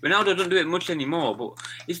Ronaldo. Ronaldo don't do it much anymore, but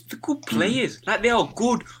it's the good players. Like, they are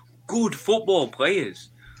good football players.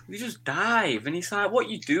 They just dive, and it's like, what are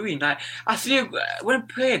you doing? Like, I see when a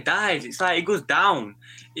player dives, it's like it goes down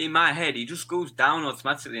in my head. He just goes down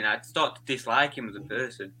automatically, and I start to dislike him as a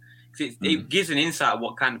person. It gives an insight of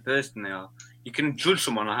what kind of person they are. You can judge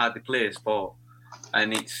someone on how they play a sport,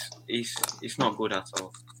 and it's not good at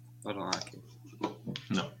all. I don't like it.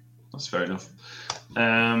 No, that's fair enough.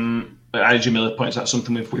 IG Miller points out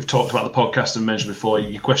something we've talked about the podcast and mentioned before.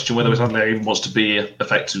 You question whether Adelaide even wants to be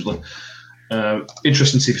effectively.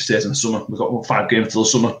 Interesting to see if he stays in the summer. We've got 5 games till the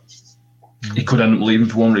summer. He could end up leaving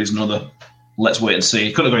for one reason or another. Let's wait and see.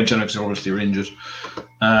 He could have gone in January because obviously you're injured.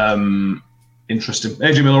 Interesting.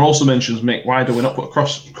 AJ Miller also mentions, Mick, why do we not put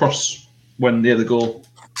a cross when near the goal,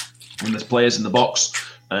 when there's players in the box,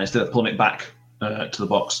 instead of pulling it back to the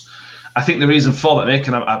box? I think the reason for that, Mick,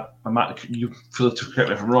 and I might, you feel to correct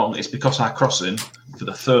me if I'm wrong, it's because our crossing for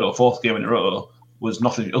the 3rd or 4th game in a row was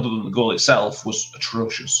nothing other than the goal itself was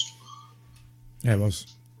atrocious. Yeah, it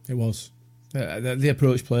was. The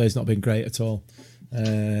approach play has not been great at all.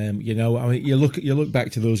 You know, I mean, you look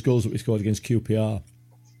back to those goals that we scored against QPR.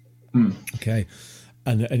 Okay,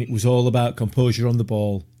 and it was all about composure on the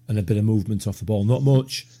ball and a bit of movement off the ball. Not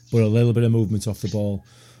much, but a little bit of movement off the ball.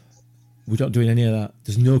 We're not doing any of that.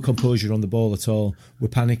 There's no composure on the ball at all. We're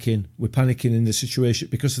panicking. We're panicking in the situation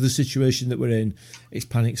because of the situation that we're in. It's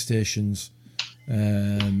panic stations,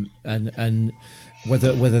 and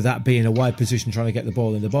whether that be in a wide position trying to get the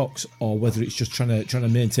ball in the box or whether it's just trying to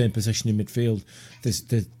maintain possession in midfield,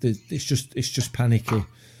 it's just panicky.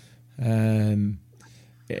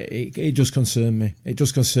 It does concern me. It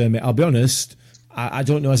does concern me. I'll be honest. I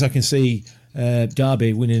don't know as I can see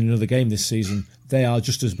Derby winning another game this season. They are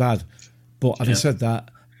just as bad. But having said that,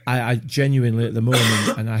 I genuinely at the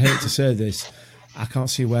moment, and I hate to say this, I can't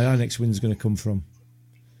see where our next win is going to come from.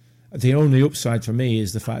 The only upside for me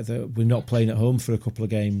is the fact that we're not playing at home for a couple of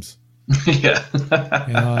games. Yeah.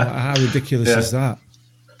 You know, how ridiculous is that?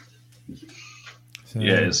 So,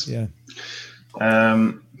 yeah, it is. Yeah.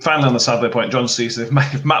 Finally, on the Sadler point, John C. says,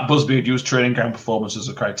 if Matt Busby had used training ground performance as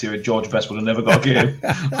a criteria, George Best would have never got a game.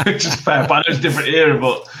 Which is fair. But I know it's a different era,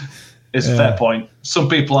 but it's a fair point. Some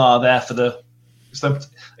people are there for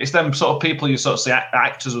it's them sort of people you sort of say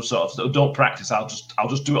actors or sort of don't practice. I'll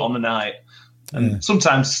just do it on the night. And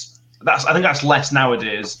sometimes I think that's less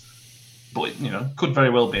nowadays. But you know, could very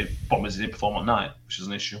well be Bombers did perform at night, which is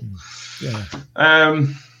an issue. Yeah.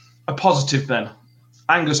 A positive then.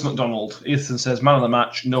 Angus MacDonald. Ethan says, man of the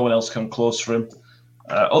match, no one else come close for him.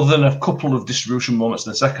 Other than a couple of distribution moments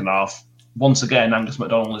in the second half, once again, Angus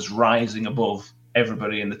MacDonald is rising above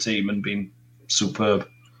everybody in the team and being superb.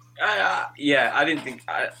 Yeah, I didn't think...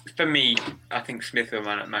 for me, I think Smith was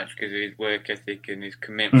man of the match because of his work ethic and his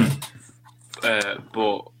commitment.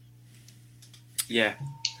 But, yeah.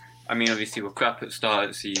 I mean, obviously, we're crap at the start of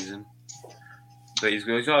the season. But he's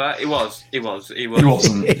all right. He wasn't. He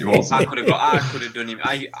wasn't. I could have done him.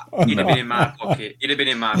 He'd have been in my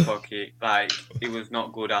pocket. Like, he was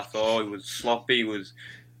not good at all. He was sloppy. He was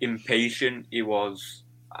impatient. He was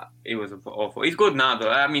awful. He's good now,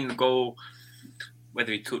 though. I mean, the goal,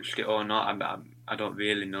 whether he touched it or not, I don't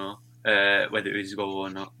really know whether it was a goal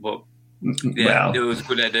or not. But yeah, it was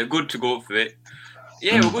good. They're good to go for it.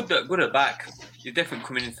 Yeah, we're good at back. He's definitely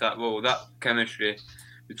coming into that role. That chemistry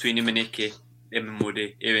between him and Icky. Him and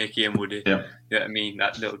Woody. Yeah. You know what I mean?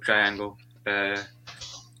 That little triangle.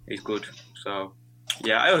 He's good. So,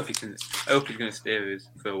 yeah, I hope he's going to stay with us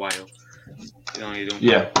for a while. Only don't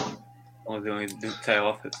tail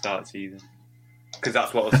off at the start of the season. Because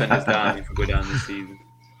that's what will send us down if we go down this season.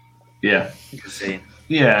 Yeah. Insane.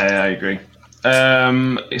 Yeah, I agree.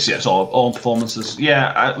 It's all performances.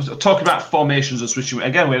 Yeah, I was talking about formations and switching.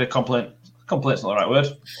 Again, we had a complaint. Complaint's not the right word.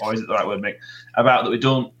 Or is it the right word, Mick? About that we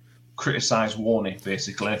don't criticise Warney,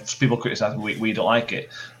 basically. If people criticise we don't like it.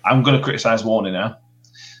 I'm going to criticise Warney now.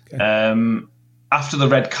 Okay. After the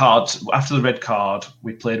red card,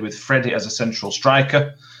 we played with Freddie as a central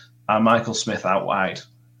striker and Michael Smith out wide.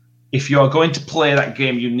 If you are going to play that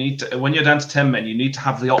game, you need to, when you're down to 10 men, you need to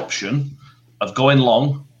have the option of going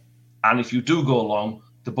long. And if you do go long,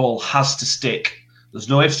 the ball has to stick. There's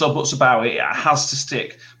no ifs or buts about it. It has to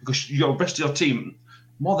stick because your rest of your team,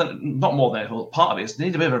 part of it is they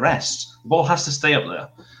need a bit of a rest. The ball has to stay up there.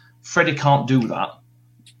 Freddie can't do that.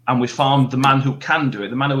 And we found the man who can do it,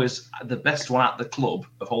 the man who is the best one at the club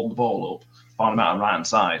of holding the ball up, found him out on the right-hand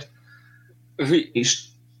side.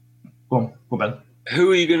 Go on, Ben.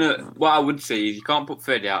 Who are you going to... What I would say is you can't put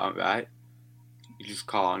Freddie out, right? You just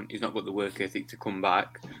can't. He's not got the work ethic to come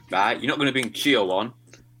back, right? You're not going to bring Chio on,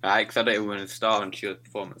 right? Because I don't even want to start on Chio's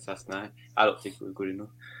performance last night. I don't think it was good enough,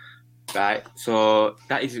 right? So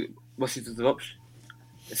that is what's his other option?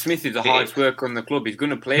 Smith is the hardest worker on the club. He's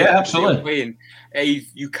going to play. Yeah, absolutely.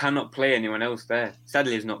 You cannot play anyone else there.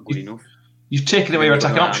 Sadly, he's not good enough. You've taken away your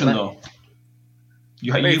attacking option, though.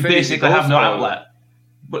 You basically have no outlet.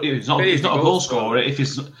 But he's not a goal scorer. If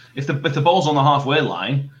the ball's on the halfway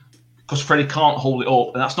line, because Freddie can't hold it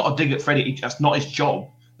up, and that's not a dig at Freddie. That's not his job.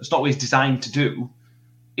 That's not what he's designed to do.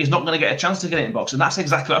 He's not going to get a chance to get it in box, and that's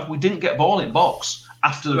exactly what we didn't get ball in box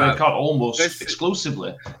after the red card almost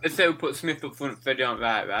exclusively. Let's say we put Smith up front, Freddie on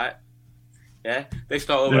right? Yeah, they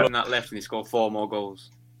start over on that left and they score 4 more goals.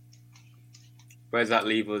 Where does that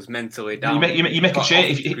leave us mentally down? You make a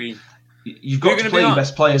change. You've got to play your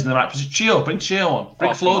best players in the right position. Bring Chio on.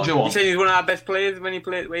 Bring Flojo on. You said he's one of our best players where he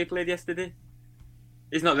played yesterday?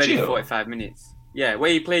 He's not ready for 45 minutes. Yeah,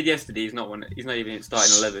 where he played yesterday, he's not even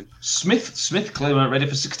starting 11. Smith clearly weren't ready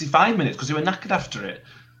for 65 minutes because he were knackered after it.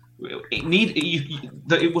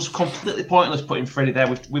 It was completely pointless putting Freddie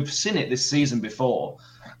there. We've seen it this season before.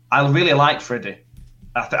 I really like Freddie.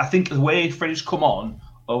 I think the way Freddie's come on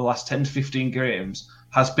over the last 10 to 15 games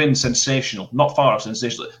has been sensational. Not far off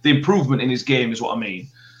sensational. The improvement in his game is what I mean.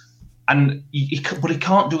 But he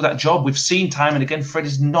can't do that job. We've seen time and again,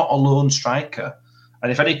 Freddie's not a lone striker.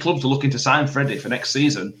 And if any clubs are looking to sign Freddie for next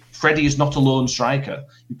season, Freddie is not a lone striker.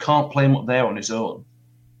 You can't play him up there on his own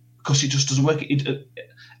because he just doesn't work.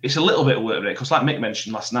 It's a little bit of work rate because, like Mick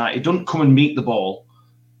mentioned last night, he doesn't come and meet the ball.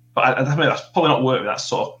 But I mean, that's probably not work rate. That's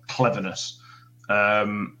sort of cleverness.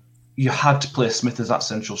 You had to play Smith as that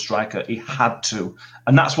central striker. He had to,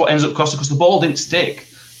 and that's what ends up costing because the ball didn't stick.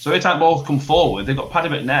 So every time balls come forward, they've got Paddy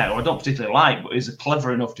McNair, who I don't particularly like, but he's a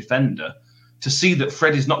clever enough defender to see that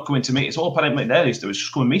Freddie's not coming to meet. It's all Paddy McNair used to do is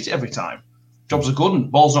just come and meet it every time. Jobs are good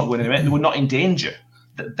and ball's not going anywhere. They were not in danger.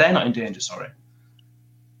 They're not in danger, sorry.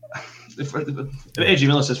 AJ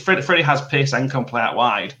Miller says Freddie has pace and can play out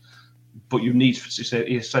wide, but you need,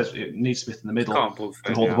 he says, you need Smith in the middle to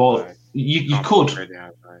hold the ball. You could.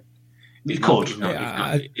 You could.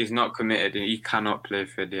 He's not committed. He cannot play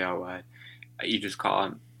Freddie out wide. He just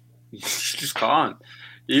can't. You just can't.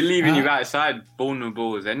 You're leaving your right side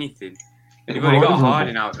vulnerable as anything. You've already got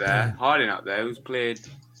Harding out there who's played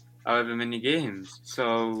however many games.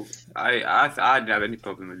 So I didn't have any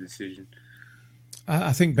problem with the decision.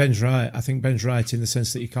 I think Ben's right. I think Ben's right in the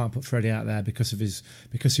sense that you can't put Freddie out there because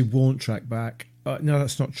he won't track back. No,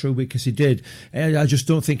 that's not true because he did. I just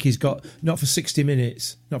don't think he's got, not for 60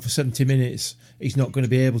 minutes, not for 70 minutes, he's not going to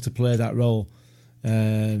be able to play that role.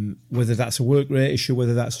 Whether that's a work rate issue,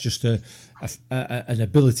 whether that's just an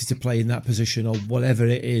ability to play in that position or whatever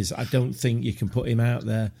it is, I don't think you can put him out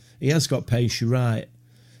there. He has got pace, you're right.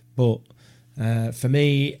 But for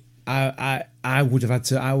me, I would have had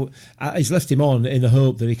to. He's left him on in the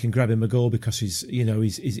hope that he can grab him a goal because he's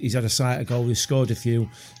had a sight of goal, he's scored a few,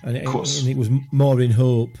 and it was more in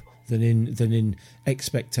hope than in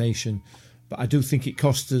expectation. But I do think it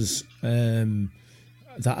cost us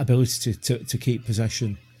that ability to keep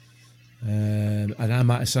possession, and I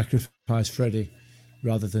might have sacrificed Freddie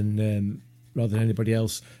rather than anybody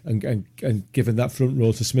else, and given that front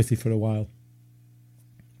row to Smithy for a while.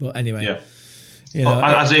 But anyway. Yeah.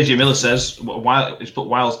 As AJ Miller says, he's put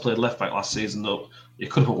Wiles played left back last season. Though you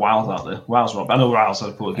could have put Wiles out there. Wiles, I know Wiles had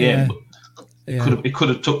a poor game, but he could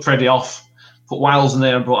have took Freddie off, put Wiles in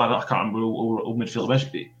there, and brought. I can't remember who midfield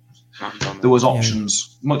recipe. There was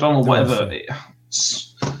options, McDonald, whatever.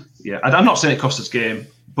 I'm not saying it cost us game,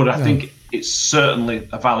 but I think it's certainly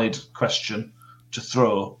a valid question to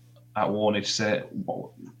throw at Warney to say.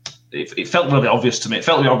 It felt really obvious to me. It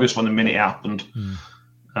felt really obvious when the minute it happened.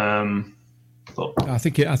 I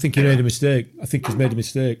think he made a mistake. I think he's made a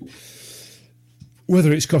mistake.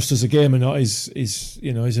 Whether it's cost us a game or not is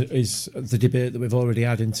the debate that we've already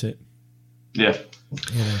had, isn't it? Yeah.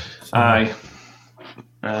 Aye.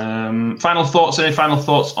 Final thoughts? Any final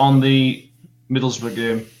thoughts on the Middlesbrough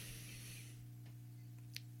game?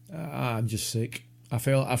 I'm just sick. I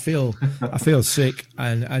feel sick,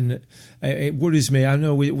 and it worries me. I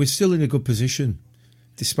know we're still in a good position.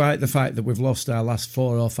 Despite the fact that we've lost our last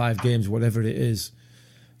 4 or 5 games, whatever it is,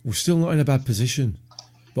 we're still not in a bad position,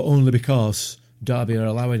 but only because Derby are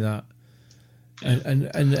allowing that.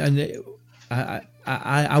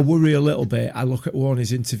 I worry a little bit. I look at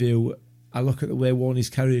Warney's interview. I look at the way Warney's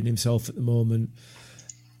carrying himself at the moment,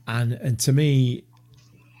 and to me,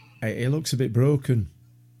 it looks a bit broken.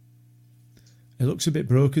 It looks a bit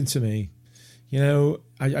broken to me.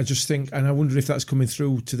 I just think, and I wonder if that's coming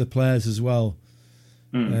through to the players as well.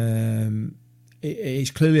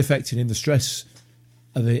 It's clearly affecting him. The stress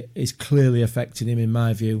of it is clearly affecting him, in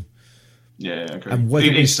my view. Yeah, I agree. And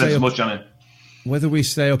whether He says much, Johnny. Whether we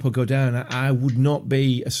stay up or go down, I would not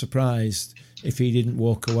be surprised if he didn't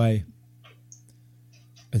walk away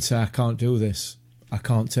and say, I can't do this. I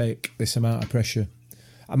can't take this amount of pressure.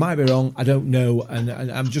 I might be wrong. I don't know, and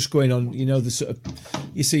I'm just going on. The sort of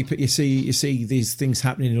you see these things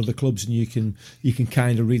happening in other clubs, and you can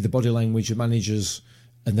kind of read the body language of managers,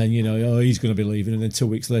 and then he's going to be leaving, and then 2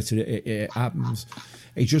 weeks later it happens.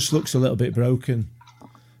 He just looks a little bit broken.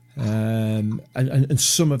 And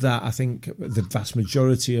some of that, I think, the vast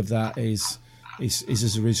majority of that is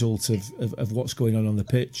as a result of what's going on the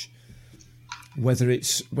pitch. Whether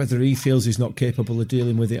he feels he's not capable of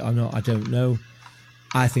dealing with it or not, I don't know.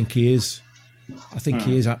 I think he is. I think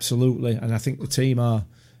he is, absolutely, and I think the team are.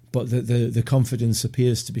 But the confidence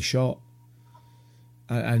appears to be shot,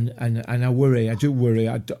 and I worry. I do worry.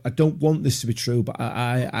 I don't want this to be true, but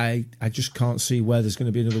I just can't see where there's going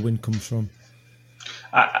to be another win comes from.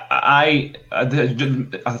 From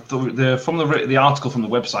the article from the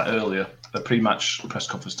website earlier, the pre-match press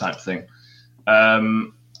conference type thing,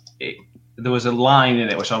 there was a line in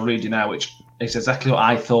it which I'll read you now, which is exactly what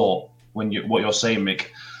I thought what you're saying, Mick.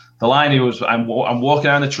 The line was, I'm walking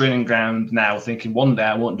around the training ground now thinking one day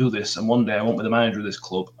I won't do this and one day I won't be the manager of this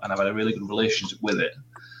club, and I've had a really good relationship with it.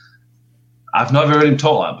 I've never heard him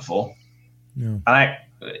talk like that before. No. And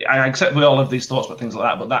I accept we all have these thoughts about things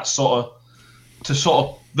like that, but that's to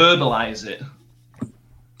verbalize it,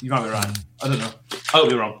 you might be right. I don't know. I hope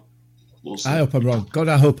you're wrong. We'll see. I hope I'm wrong. God,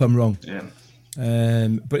 I hope I'm wrong. Yeah.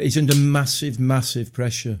 But he's under massive, massive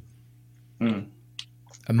pressure.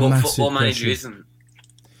 Well, football manager isn't.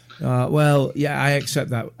 Well, yeah, I accept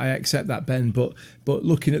that, Ben. But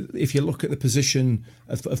if you look at the position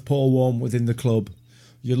of Paul Warne within the club,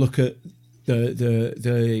 you look at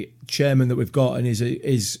the chairman that we've got and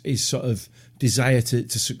his sort of desire to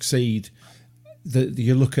succeed.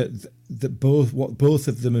 You look at what both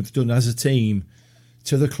of them have done as a team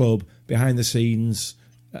to the club behind the scenes,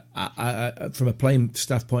 from a playing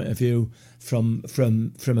staff point of view, from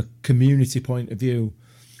a community point of view.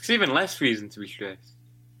 It's even less reason to be stressed.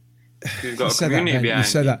 He's got a community behind. You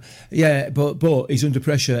said that, yeah, but he's under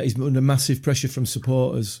pressure. He's under massive pressure from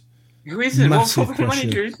supporters. Who isn't? Massive What football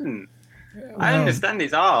manager isn't? I understand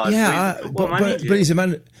it's hard. Yeah, but he's a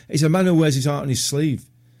man. He's a man who wears his heart on his sleeve.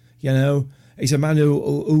 He's a man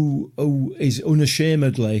who is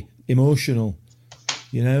unashamedly emotional.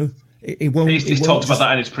 He won't. He talked about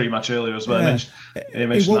that in his pre-match earlier as well. Yeah, he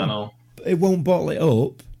mentioned that and all. It won't bottle it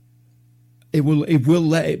up. It will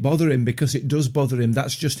let it bother him because it does bother him.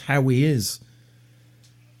 That's just how he is.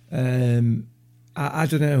 I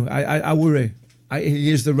don't know. I worry. He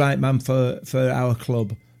is the right man for our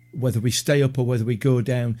club. Whether we stay up or whether we go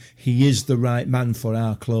down, he is the right man for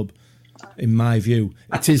our club, in my view.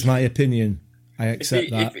 It is my opinion. I accept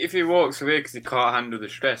that. If he walks away because he can't handle the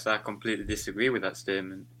stress, I completely disagree with that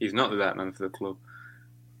statement. He's not the right man for the club.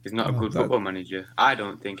 He's not a good football manager. I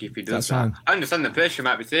don't think if he does that. I understand the pressure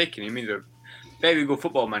might be taken. He means a very good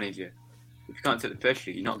football manager. If you can't take the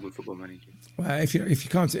pressure, you're not a good football manager. Well, if you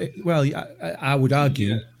can't, I would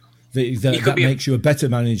argue that makes you a better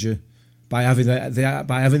manager by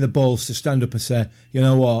having the balls to stand up and say, you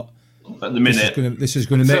know what, at the minute this is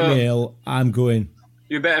going to make me ill. I'm going.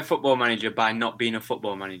 You're a better football manager by not being a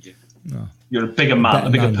football manager. No. You're a bigger man, a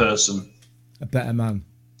bigger person. A better man.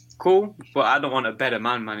 Cool, but I don't want a better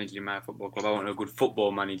man managing my football club. I want a good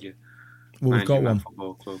football manager. Well, we've got one.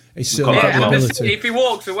 Football club. It's if he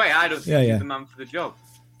walks away, I don't think he's the man for the job.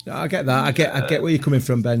 I get that. I get where you're coming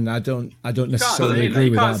from, Ben. I don't necessarily agree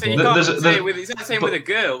with that. It's not the same with a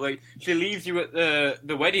girl. Like, she leaves you at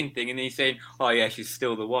the wedding thing, and then you're saying, "Oh yeah, she's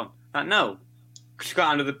still the one." Like, no, she can't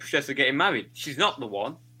handle the process of getting married. She's not the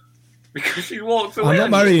one because she walks away. I'm not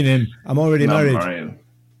marrying him. I'm already married.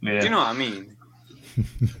 Yeah. Do you know what I mean?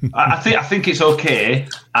 I think it's okay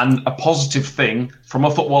and a positive thing from a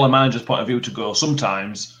footballer manager's point of view to go,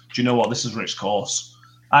 sometimes, do you know what, this has run its course.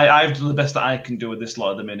 I've done the best that I can do with this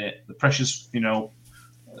lot at the minute. The pressure's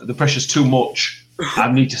too much. I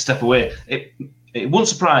need to step away. It wouldn't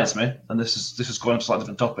surprise me, and this is going to a slightly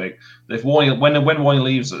different topic, that if when Warney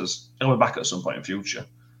leaves us, he'll be back at some point in future.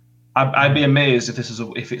 I'd be amazed if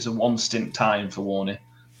it's a one stint time for Warney.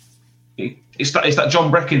 It's that John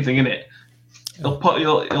Breckin thing, isn't it? He'll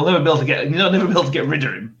never be able to get. You'll never be able to get rid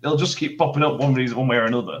of him. He'll just keep popping up one way or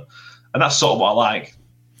another, and that's sort of what I like.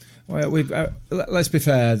 Well, let's be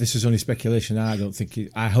fair. This is only speculation. I don't think.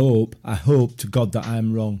 I hope to God that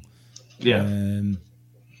I'm wrong. Yeah.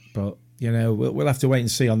 But we'll have to wait and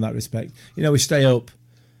see on that respect. We stay up.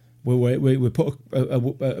 We put a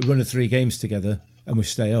run of 3 games together, and we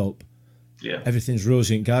stay up. everything's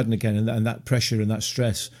rosy in garden again, and that pressure and that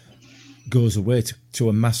stress goes away to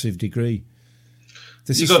a massive degree.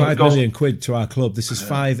 This is £5 million to our club. This is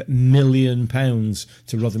 £5 million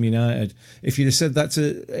to Rotherham United. If you'd have said that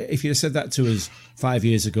to us 5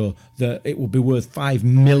 years ago, that it would be worth £5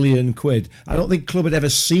 million, I don't think club had ever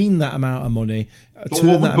seen that amount of money. What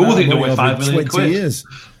would Boothie do with £5 million? 20 years.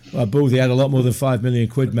 Well, Boothie had a lot more than £5 million,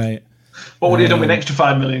 mate. What would he have done with an extra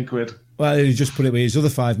 £5 million? Well, he just put it with his other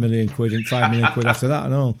 £5 million and £5 million after that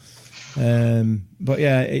and all. But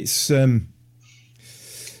yeah, it's.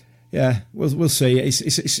 Yeah, we'll see.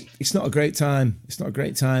 It's not a great time. It's not a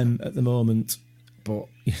great time at the moment, but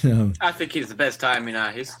I think it's the best time in our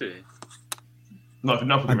history. Not for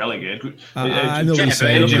the relegated. I know what you're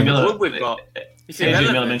saying. AJ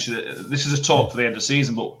Miller mentioned that this is a talk for the end of the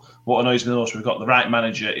season, but what annoys me the most, we've got the right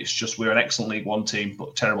manager. It's just we're an excellent League One team,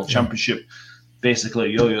 but terrible Championship. Basically, a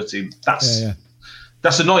yo-yo team.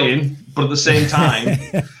 That's annoying, but at the same time.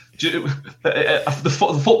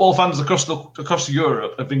 The football fans across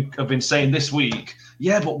Europe have been saying this week,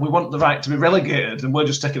 but we want the right to be relegated, and we're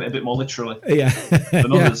just taking it a bit more literally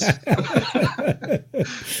than others.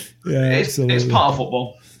 It's part of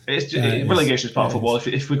football. Relegation is part of football.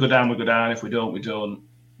 If we go down, we go down. If we don't, we don't.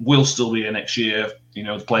 We'll still be here next year.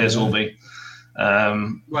 The players will be.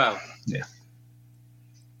 Well, yeah.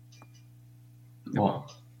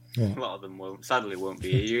 What? A lot of them sadly won't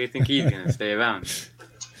be here. You think he's going to stay around?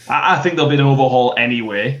 I think there'll be an overhaul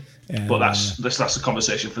anyway, but that's a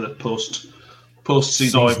conversation for the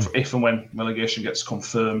post-season, or if and when relegation gets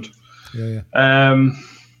confirmed.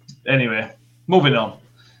 Anyway, moving on.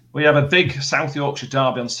 We have a big South Yorkshire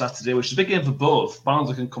derby on Saturday, which is a big game for both.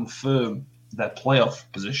 Barnsley can confirm their playoff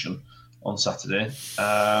position on Saturday,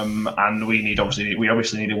 and we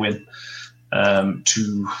obviously need a win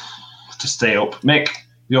to stay up. Mick,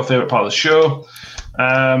 your favourite part of the show.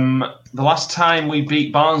 The last time we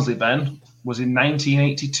beat Barnsley, Ben, was in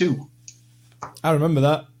 1982. I remember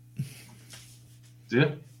that. Do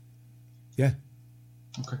you? Yeah.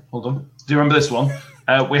 Okay, hold on. Do you remember this one?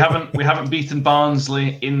 We haven't beaten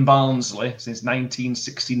Barnsley in Barnsley since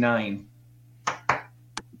 1969.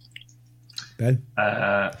 Ben?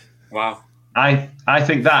 Wow. I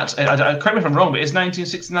think that. Correct me if I'm wrong, but is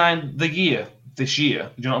 1969 the year this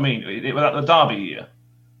year? Do you know what I mean? It was the derby year.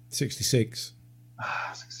 66.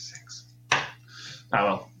 66. Oh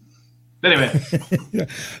well. Anyway,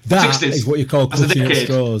 that 60s. Is what you call clutching at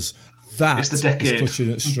straws. It's the decade. Is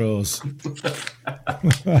clutching at straws.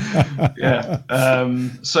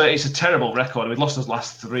 So it's a terrible record. We've lost those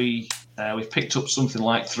last three. We've picked up something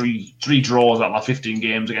like three draws out of our 15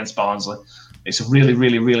 games against Barnsley. It's a really,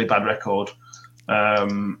 really, really bad record. But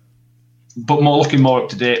looking more up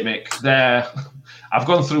to date, Mick. I've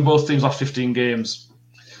gone through both teams' last 15 games.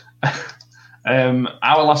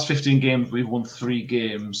 Our last 15 games, we've won 3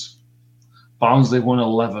 games. Barnsley won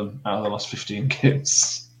 11 out of the last 15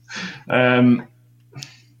 games.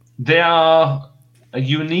 They are a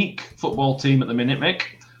unique football team at the minute, Mick.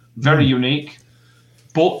 Very unique.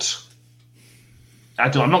 But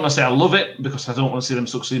I'm not going to say I love it, because I don't want to see them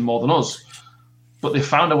succeed more than us. But they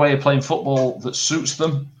found a way of playing football that suits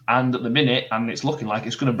them, and at the minute, and it's looking like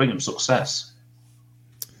it's going to bring them success.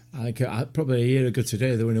 I think probably a year ago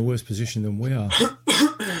today, they were in a worse position than we are.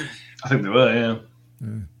 I think they were, yeah.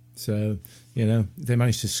 So, they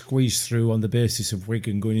managed to squeeze through on the basis of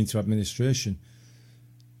Wigan going into administration.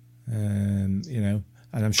 And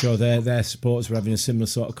I'm sure their supporters were having a similar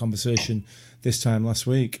sort of conversation this time last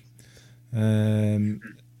week.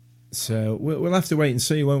 So we'll have to wait and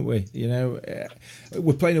see, won't we?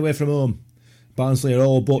 We're playing away from home. Barnsley are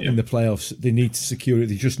all but in the playoffs. They need to secure it.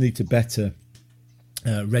 They just need to better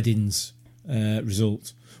Reading's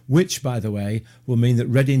result, which, by the way, will mean that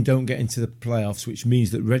Reading don't get into the playoffs, which means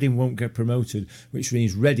that Reading won't get promoted, which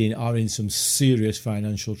means Reading are in some serious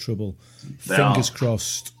financial trouble. Fingers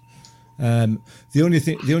crossed. The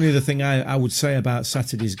only other thing I would say about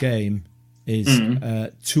Saturday's game is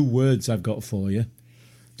 2 words I've got for you.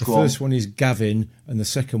 The first one is Gavin, and the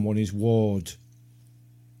second one is Ward.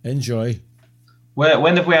 Enjoy.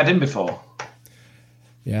 When have we had him before?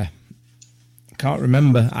 Yeah. Can't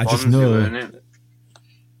remember. I just know.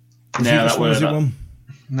 That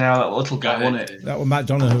little guy, wasn't it? That was Matt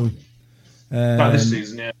Donoghue. This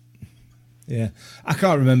season, yeah. Yeah. I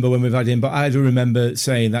can't remember when we've had him, but I do remember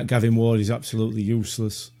saying that Gavin Ward is absolutely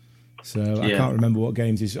useless. So I can't remember what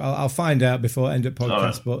games he's... I'll find out before end of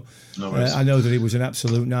podcast, but I know that he was an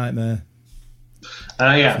absolute nightmare.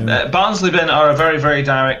 Barnsley then are a very, very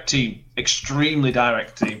direct team. Extremely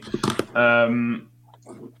direct team.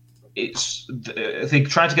 they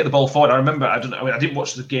tried to get the ball forward. I remember, I didn't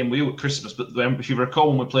watch the game with you at Christmas, but if you recall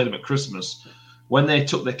when we played them at Christmas, when they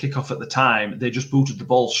took their kickoff at the time, they just booted the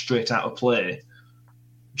ball straight out of play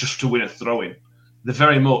just to win a throw-in. They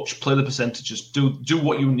very much play the percentages, do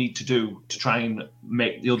what you need to do to try and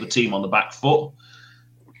make the other team on the back foot.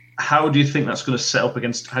 How do you think that's going to set up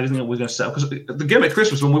against? How do you think we're going to set up? Because the game at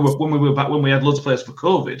Christmas, when we had loads of players for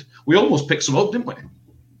COVID, we almost picked some up, didn't we?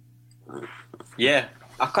 Yeah,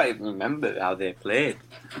 I can't even remember how they played.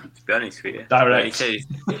 To be honest with you, Direct.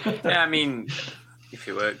 Yeah, I mean, if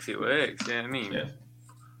it works, it works. You know what I mean? Yeah.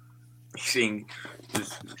 You think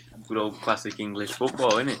there's good old classic English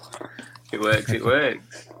football, innit? If it works, it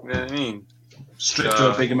works. You know what I mean? Straight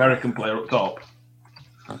to a big American player up top.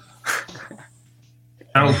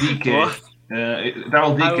 Daryl Dike.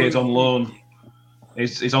 Daryl Dike is on loan.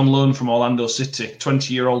 He's on loan from Orlando City.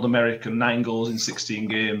 20-year-old American, 9 goals in 16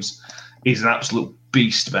 games. He's an absolute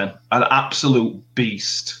beast, Ben. An absolute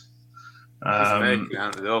beast. American,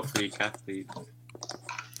 aren't they? They're all freak athletes.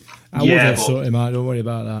 I would have sort him out. Don't worry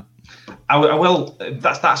about that.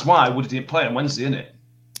 That's why Woody didn't play on Wednesday, isn't it?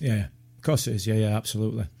 Yeah, of course it is. Yeah,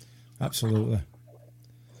 absolutely.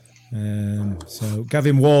 So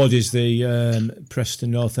Gavin Ward is the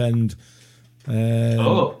Preston North End.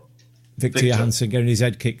 Victor Johansson getting his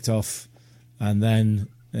head kicked off, and then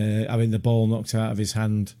having the ball knocked out of his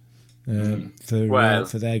hand for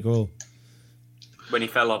their goal. When he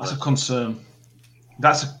fell off. That's a concern.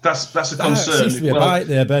 That's a concern. That seems to be a bite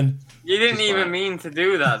there, Ben. You didn't even mean to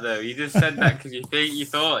do that, though. You just said that because you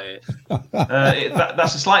thought it.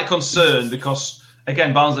 That's a slight concern because,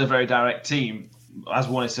 again, Barnsley are a very direct team. As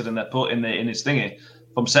Warney said in his thingy,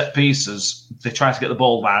 from set pieces, they try to get the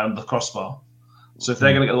ball around the crossbar. So if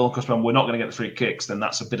they're going to get the ball crossbar and we're not going to get the free kicks, then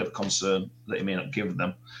that's a bit of a concern that he may not give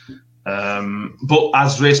them. But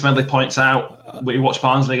as Ray Smedley points out, we watched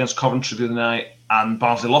Barnsley against Coventry the other night, and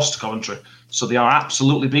Barnsley lost to Coventry. So they are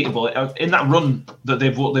absolutely beatable. In that run that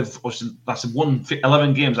they've won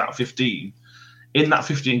 11 games out of 15. In that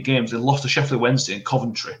 15 games, they lost to Sheffield Wednesday and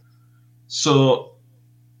Coventry. So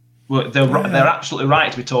they're absolutely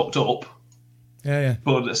right to be talked up. Yeah.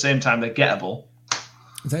 But at the same time, they're gettable.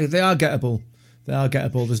 They are gettable.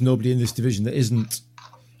 There's nobody in this division that isn't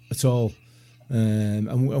at all.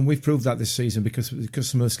 And we've proved that this season because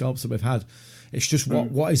some of the scalps that we've had. It's just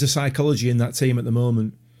what is the psychology in that team at the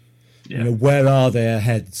moment? Yeah. You know, where are their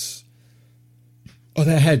heads? Are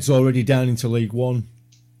their heads already down into League One?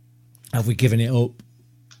 Have we given it up?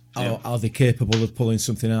 Yeah. Or are they capable of pulling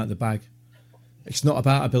something out of the bag? It's not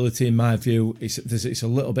about ability, in my view. It's a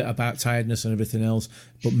little bit about tiredness and everything else,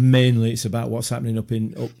 but mainly it's about what's happening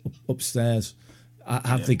upstairs.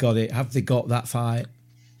 Have they got it? Have they got that fight?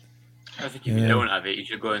 I think if you don't have it, you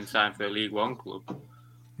should go and sign for a League One club.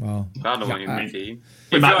 Well, I don't want your team.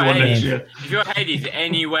 If your head is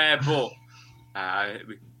anywhere but,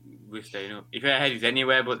 we're staying up. If your head is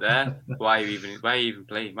anywhere but there, why are you even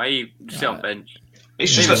playing? Why are you just sit on bench?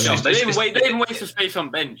 It's just they didn't waste the space on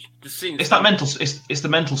bench. It's the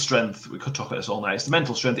mental strength. We could talk about this all night. It's the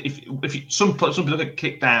mental strength. If some people get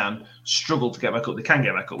kicked down, struggle to get back up, they can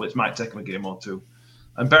get back up, but it might take them a game or two.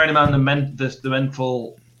 And bearing in mind the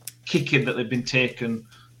mental kicking that they've been taken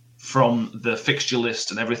from the fixture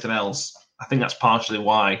list and everything else, I think that's partially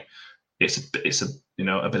why it's a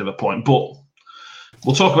bit of a point. But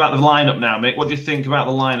we'll talk about the lineup now, Mick. What do you think about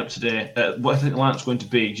the lineup today? What I think the lineup's going to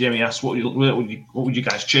be. Jamie asked, what would you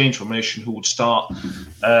guys change formation? Who would start?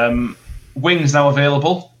 Wings now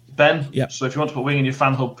available, Ben. Yep. So if you want to put Wing in your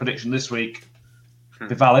fan hub prediction this week,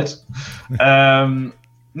 be valid.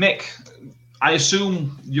 Mick, I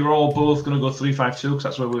assume you're all both going to go 3-5-2 because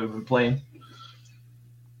that's where we've been playing.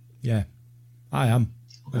 Yeah, I am.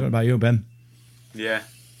 I don't know about you, Ben. Yeah,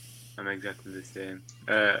 I'm exactly the same.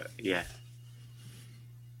 Yeah.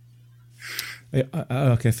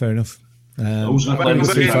 Okay, fair enough. Who's going to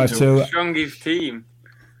play 3-5-2? Strongest team.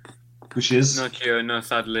 Which is? Not you, no,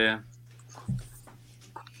 sadly.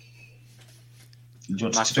 Do you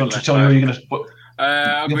want to tell me where you're going to put?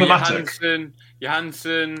 I've got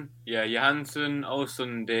Johansson,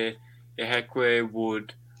 Osunde, Ihekwe,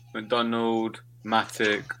 Wood, McDonald,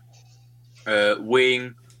 Matic,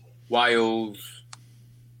 Wing, Wiles,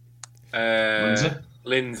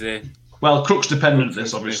 Lindsay. Well, Crook's dependent on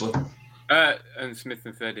this, obviously. And Smith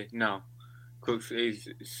and Freddie. No. Crooks is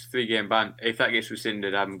 3-game ban. If that gets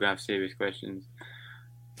rescinded, I'm going to have serious questions.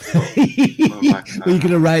 Are you going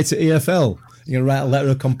to write to EFL? You're going to write a letter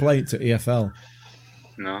of complaint to EFL?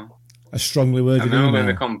 No. A strongly worded email? I'm not going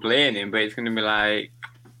to be complaining, but it's going to be like...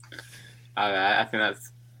 I think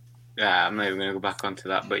that's... Yeah, I'm not even going to go back onto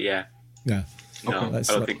that, but yeah. Yeah. No, okay, I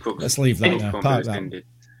don't think Crooks... Let's leave that now. Park that.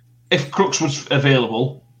 if Crooks was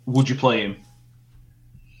available, would you play him?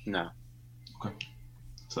 No. Okay.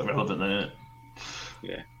 Is that relevant then, isn't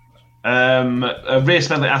it? Yeah. Ray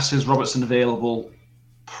Smedley asks, is Robertson available?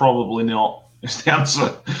 Probably not, is the answer,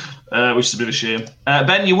 which is a bit of a shame.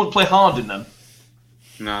 Ben, you wouldn't play Harding then?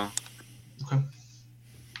 No. Okay.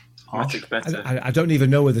 Matic's better. I don't even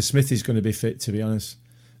know whether Smith is going to be fit, to be honest.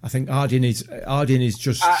 I think Harding is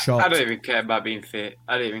just shot. I don't even care about being fit.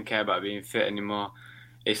 I don't even care about being fit anymore.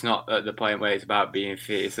 It's not at the point where it's about being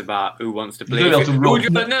fit. It's about who wants to play. No. Who would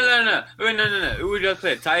you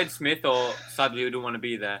play? Tired Smith or Sadly who don't want to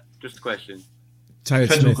be there? Just a question.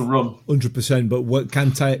 Tired Smith, Smith, 100%. But what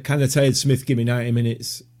can a Tired Smith give me 90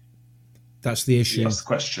 minutes? That's the issue. That's the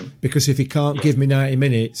question. Because if he can't give me 90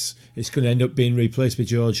 minutes, it's going to end up being replaced by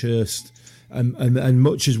George Hurst. And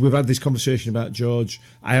much as we've had this conversation about George,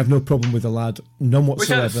 I have no problem with the lad, none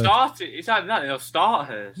whatsoever. It's either that they'll start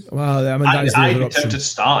Hurst. Well, I mean, that is the other option. I'd be tempted to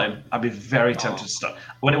start him. I'd be very tempted to start.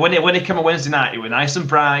 When he came on Wednesday night, he was nice and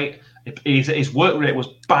bright. His work rate was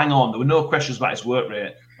bang on. There were no questions about his work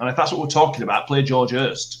rate. And if that's what we're talking about, play George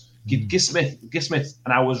Hurst. Give Smith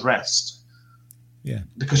an hour's rest. Yeah,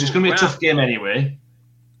 because it's going to be a tough game anyway.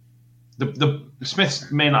 The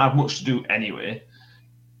Smiths may not have much to do anyway.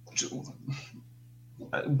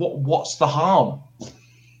 What's the harm?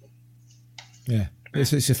 Yeah,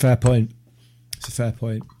 it's a fair point. It's a fair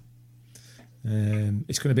point.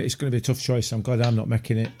 It's going to be a tough choice. I'm glad I'm not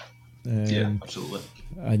making it. Yeah, absolutely.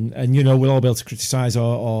 And we'll all be able to criticise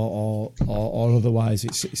or otherwise.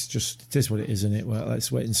 It is what it is, isn't it? Well,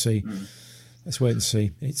 let's wait and see. Let's wait and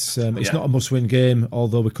see. It's not a must-win game,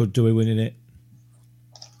 although we could do a win in it.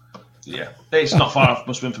 Yeah, it's not far off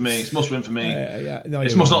must-win for me. It's must-win for me.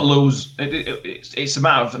 It's must not lose. It's a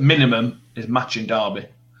matter of minimum is matching Derby.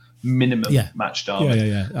 Minimum match Derby.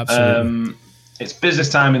 Yeah, absolutely. It's business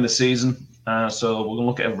time in the season, so we're going to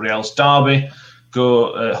look at everybody else. Derby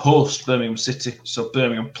go host Birmingham City. So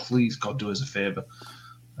Birmingham, please God, do us a favour.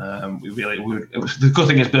 The good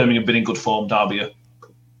thing is Birmingham been in good form. Derby,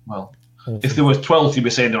 well, if they were 12th, you'd be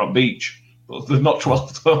saying they're on beach, but they're not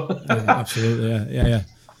 12th. Absolutely, yeah.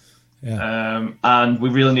 And we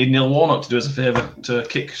really need Neil Warnock to do us a favour to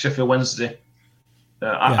kick Sheffield Wednesday.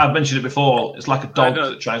 I've mentioned it before. It's like a dog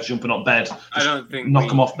that tries jumping off bed.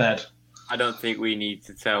 Knock him off bed. I don't think we need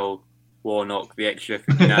to tell Warnock, the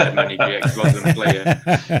ex-Sheffield United manager, ex-Rotherham player,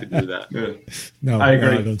 to do that. Yeah. No, I agree.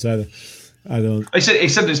 No, I don't either. I don't. He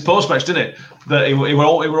said in his post-match, didn't it, that he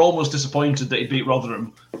were almost disappointed that he beat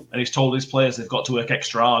Rotherham, and he's told his players they've got to work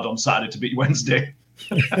extra hard on Saturday to beat Wednesday.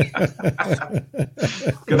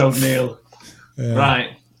 Good old Neil. Yeah.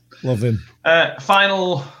 Right. Love him.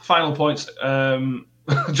 Final points.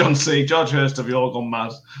 John C. George Hurst, have you all gone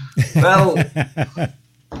mad? Well,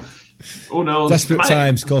 who knows? Desperate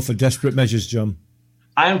times call for desperate measures, John.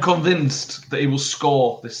 I am convinced that he will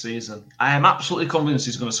score this season. I am absolutely convinced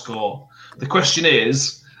he's going to score. The question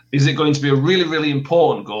is it going to be a really, really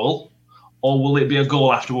important goal, or will it be a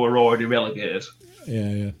goal after we're already relegated?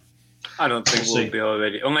 Yeah. I don't think we'll be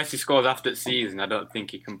already... Unless he scores after the season, I don't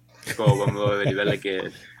think he can score when we're already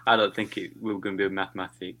relegated. I don't think we're going to be a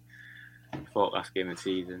mathematic for last game of the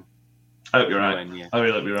season. I hope you're right. I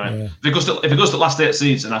really hope you're right. Yeah. If it goes to the last day of the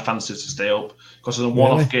season, I fancy us to stay up. Because of the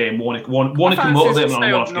one-off game, one can motivate them on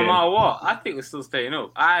a one-off game. No matter what, I think we're still staying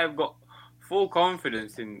up. I've got full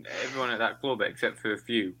confidence in everyone at that club, except for a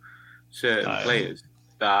few certain players.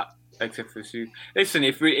 Except for a few. Listen,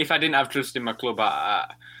 if I didn't have trust in my club,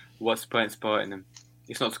 what's the point of supporting them?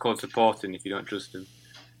 It's not called supporting if you don't trust them.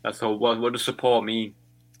 That's all. What does support mean?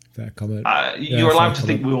 Fair comment. You're allowed to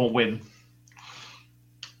think we won't win.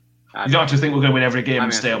 You don't have to think we're going to win every game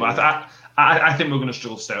and stay up. But I think we're going to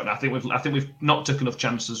struggle to stay up. I think we've not took enough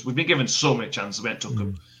chances. We've been given so many chances. We haven't took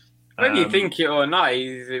them. Whether you think it or not,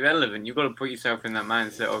 it's irrelevant. You've got to put yourself in that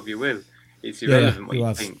mindset of you will. It's irrelevant what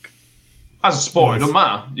you think. As a sport, it doesn't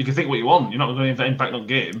matter. You can think what you want. You're not going to impact on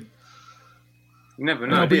game. You never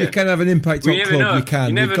know. No, but you can have an impact on club. Know. You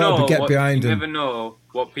can. You've got to get behind them. You never know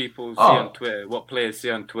what people see on Twitter, what players see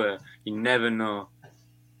on Twitter. You never know.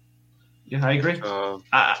 Yeah, I agree.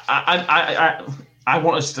 I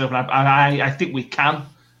want us to. I think we can,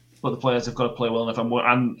 but the players have got to play well enough,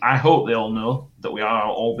 and I hope they all know that we are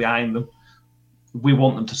all behind them. We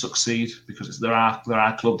want them to succeed because they're our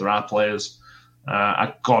club, they're our players.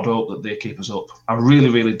 I God hope that they keep us up. I really,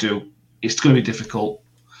 really do. It's going to be difficult,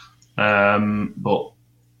 but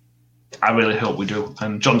I really hope we do.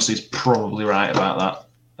 And John C's probably right about that,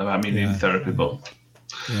 about me needing therapy, but.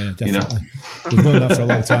 Yeah, definitely. We've known that for a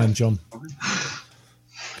long time, John.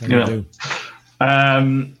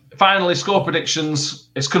 Finally, score predictions.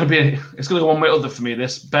 It's going to go one way or other for me.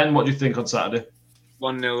 This Ben, what do you think on Saturday?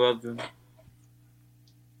 1-0 Rotherham.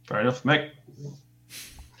 Fair enough, Mick.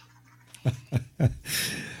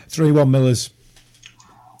 3-1 Millers.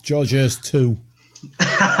 George Hurst 2.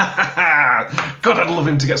 God, I'd love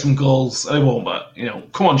him to get some goals. I won't, but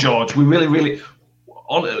come on, George. We really, for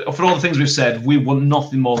all the things we've said, we want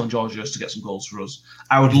nothing more than George Hurst to get some goals for us.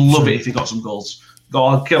 I would love it if he got some goals.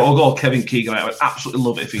 Or Kevin Keegan. I would absolutely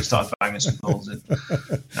love it if he started banging some goals in.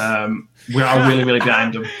 We are really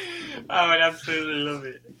behind him. I would absolutely love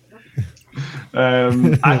it. I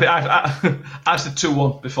said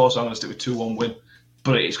 2-1 before, so I'm going to stick with 2-1 win.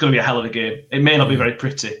 But it's going to be a hell of a game. It may not be very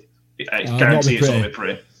pretty. I guarantee it's going to be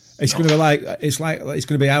pretty. It's going to be it's going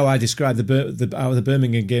to be how I describe how the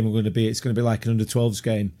Birmingham game are going to be. It's going to be like an under-12s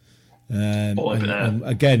game. And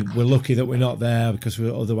again, we're lucky that we're not there because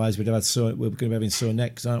otherwise we're going to be having sore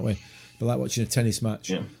necks, aren't we? But like watching a tennis match.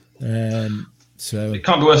 Yeah. So it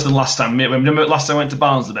can't be worse than last time. Remember last time I went to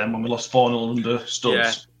Barnsley then when we lost 4-0 under Stubbs?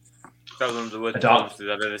 Yeah, that was one of the worst performances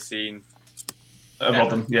I've ever seen.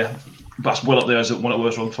 Rotherham, yeah. That's well up there as one of the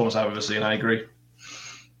worst performances I've ever seen, I agree.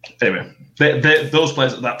 Anyway, those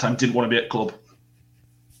players at that time didn't want to be at club.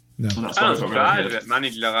 No. I'm surprised that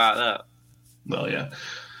managed like that. Well, yeah.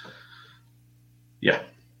 Yeah.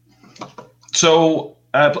 So,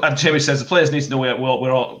 Jamie says the players need to know we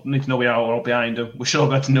are all behind them. We should all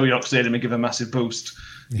go to New York Stadium and give them a massive boost.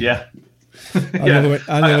 Yeah. I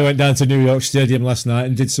nearly went down to New York Stadium last night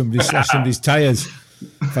and did slash somebody's tyres.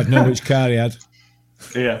 If I'd known which car he had.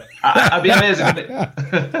 Yeah, I'd be amazed.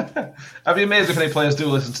 I'd be amazed if any players do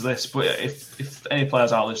listen to this. But if any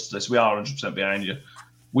players are listening to this, we are 100% behind you.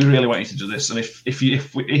 We really want you to do this. And if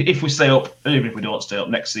we stay up, even if we don't stay up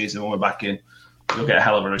next season when we're back in, you'll get a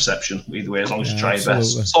hell of a reception either way. As long as you try your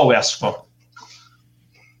best, that's all we ask for.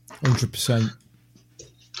 100%.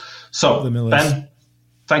 So Ben,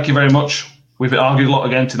 thank you very much. We've argued a lot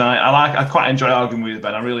again tonight. I quite enjoy arguing with you,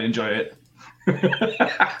 Ben. I really enjoy it.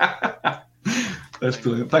 That's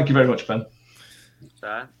brilliant. Thank you very much, Ben.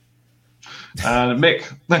 Sorry. And Mick,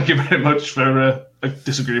 thank you very much for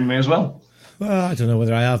disagreeing with me as well. Well, I don't know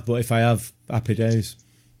whether I have, but if I have, happy days.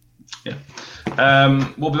 Yeah.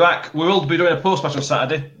 We'll be back. We will be doing a post-match on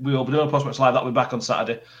Saturday. We will be doing a post-match live. That will be back on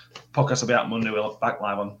Saturday. Podcast will be out Monday. We'll be back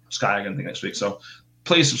live on Sky again, I think, next week. So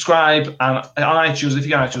please subscribe. And on iTunes, if you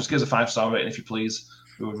get iTunes, give us a 5-star rating if you please.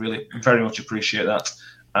 We would really very much appreciate that.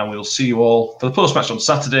 And we'll see you all for the post-match on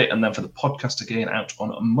Saturday and then for the podcast again out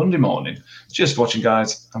on Monday morning. Cheers for watching,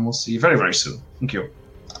 guys, and we'll see you very, very soon. Thank you.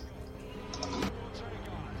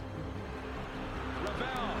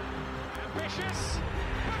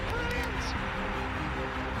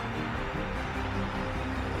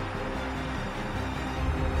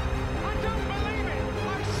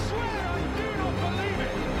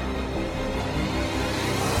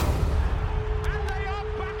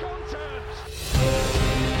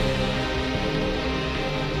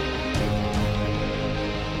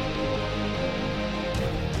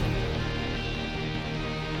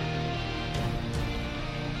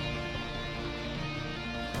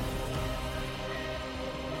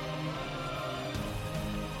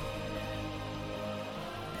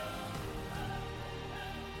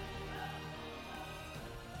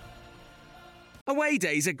 Away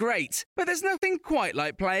days are great, but there's nothing quite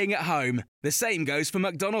like playing at home. The same goes for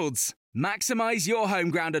McDonald's. Maximise your home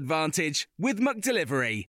ground advantage with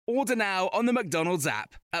McDelivery. Order now on the McDonald's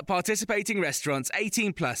app. At participating restaurants,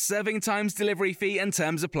 18 plus serving times, delivery fee and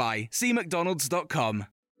terms apply. See mcdonalds.com.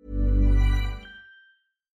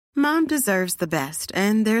 Mom deserves the best,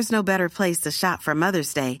 and there's no better place to shop for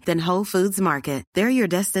Mother's Day than Whole Foods Market. They're your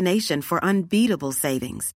destination for unbeatable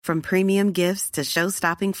savings, from premium gifts to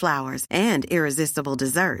show-stopping flowers and irresistible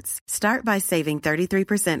desserts. Start by saving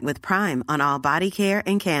 33% with Prime on all body care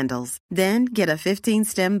and candles. Then get a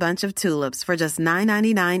 15-stem bunch of tulips for just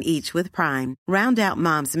 $9.99 each with Prime. Round out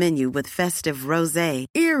Mom's menu with festive rosé,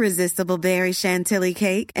 irresistible berry chantilly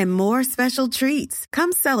cake, and more special treats.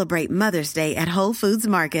 Come celebrate Mother's Day at Whole Foods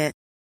Market.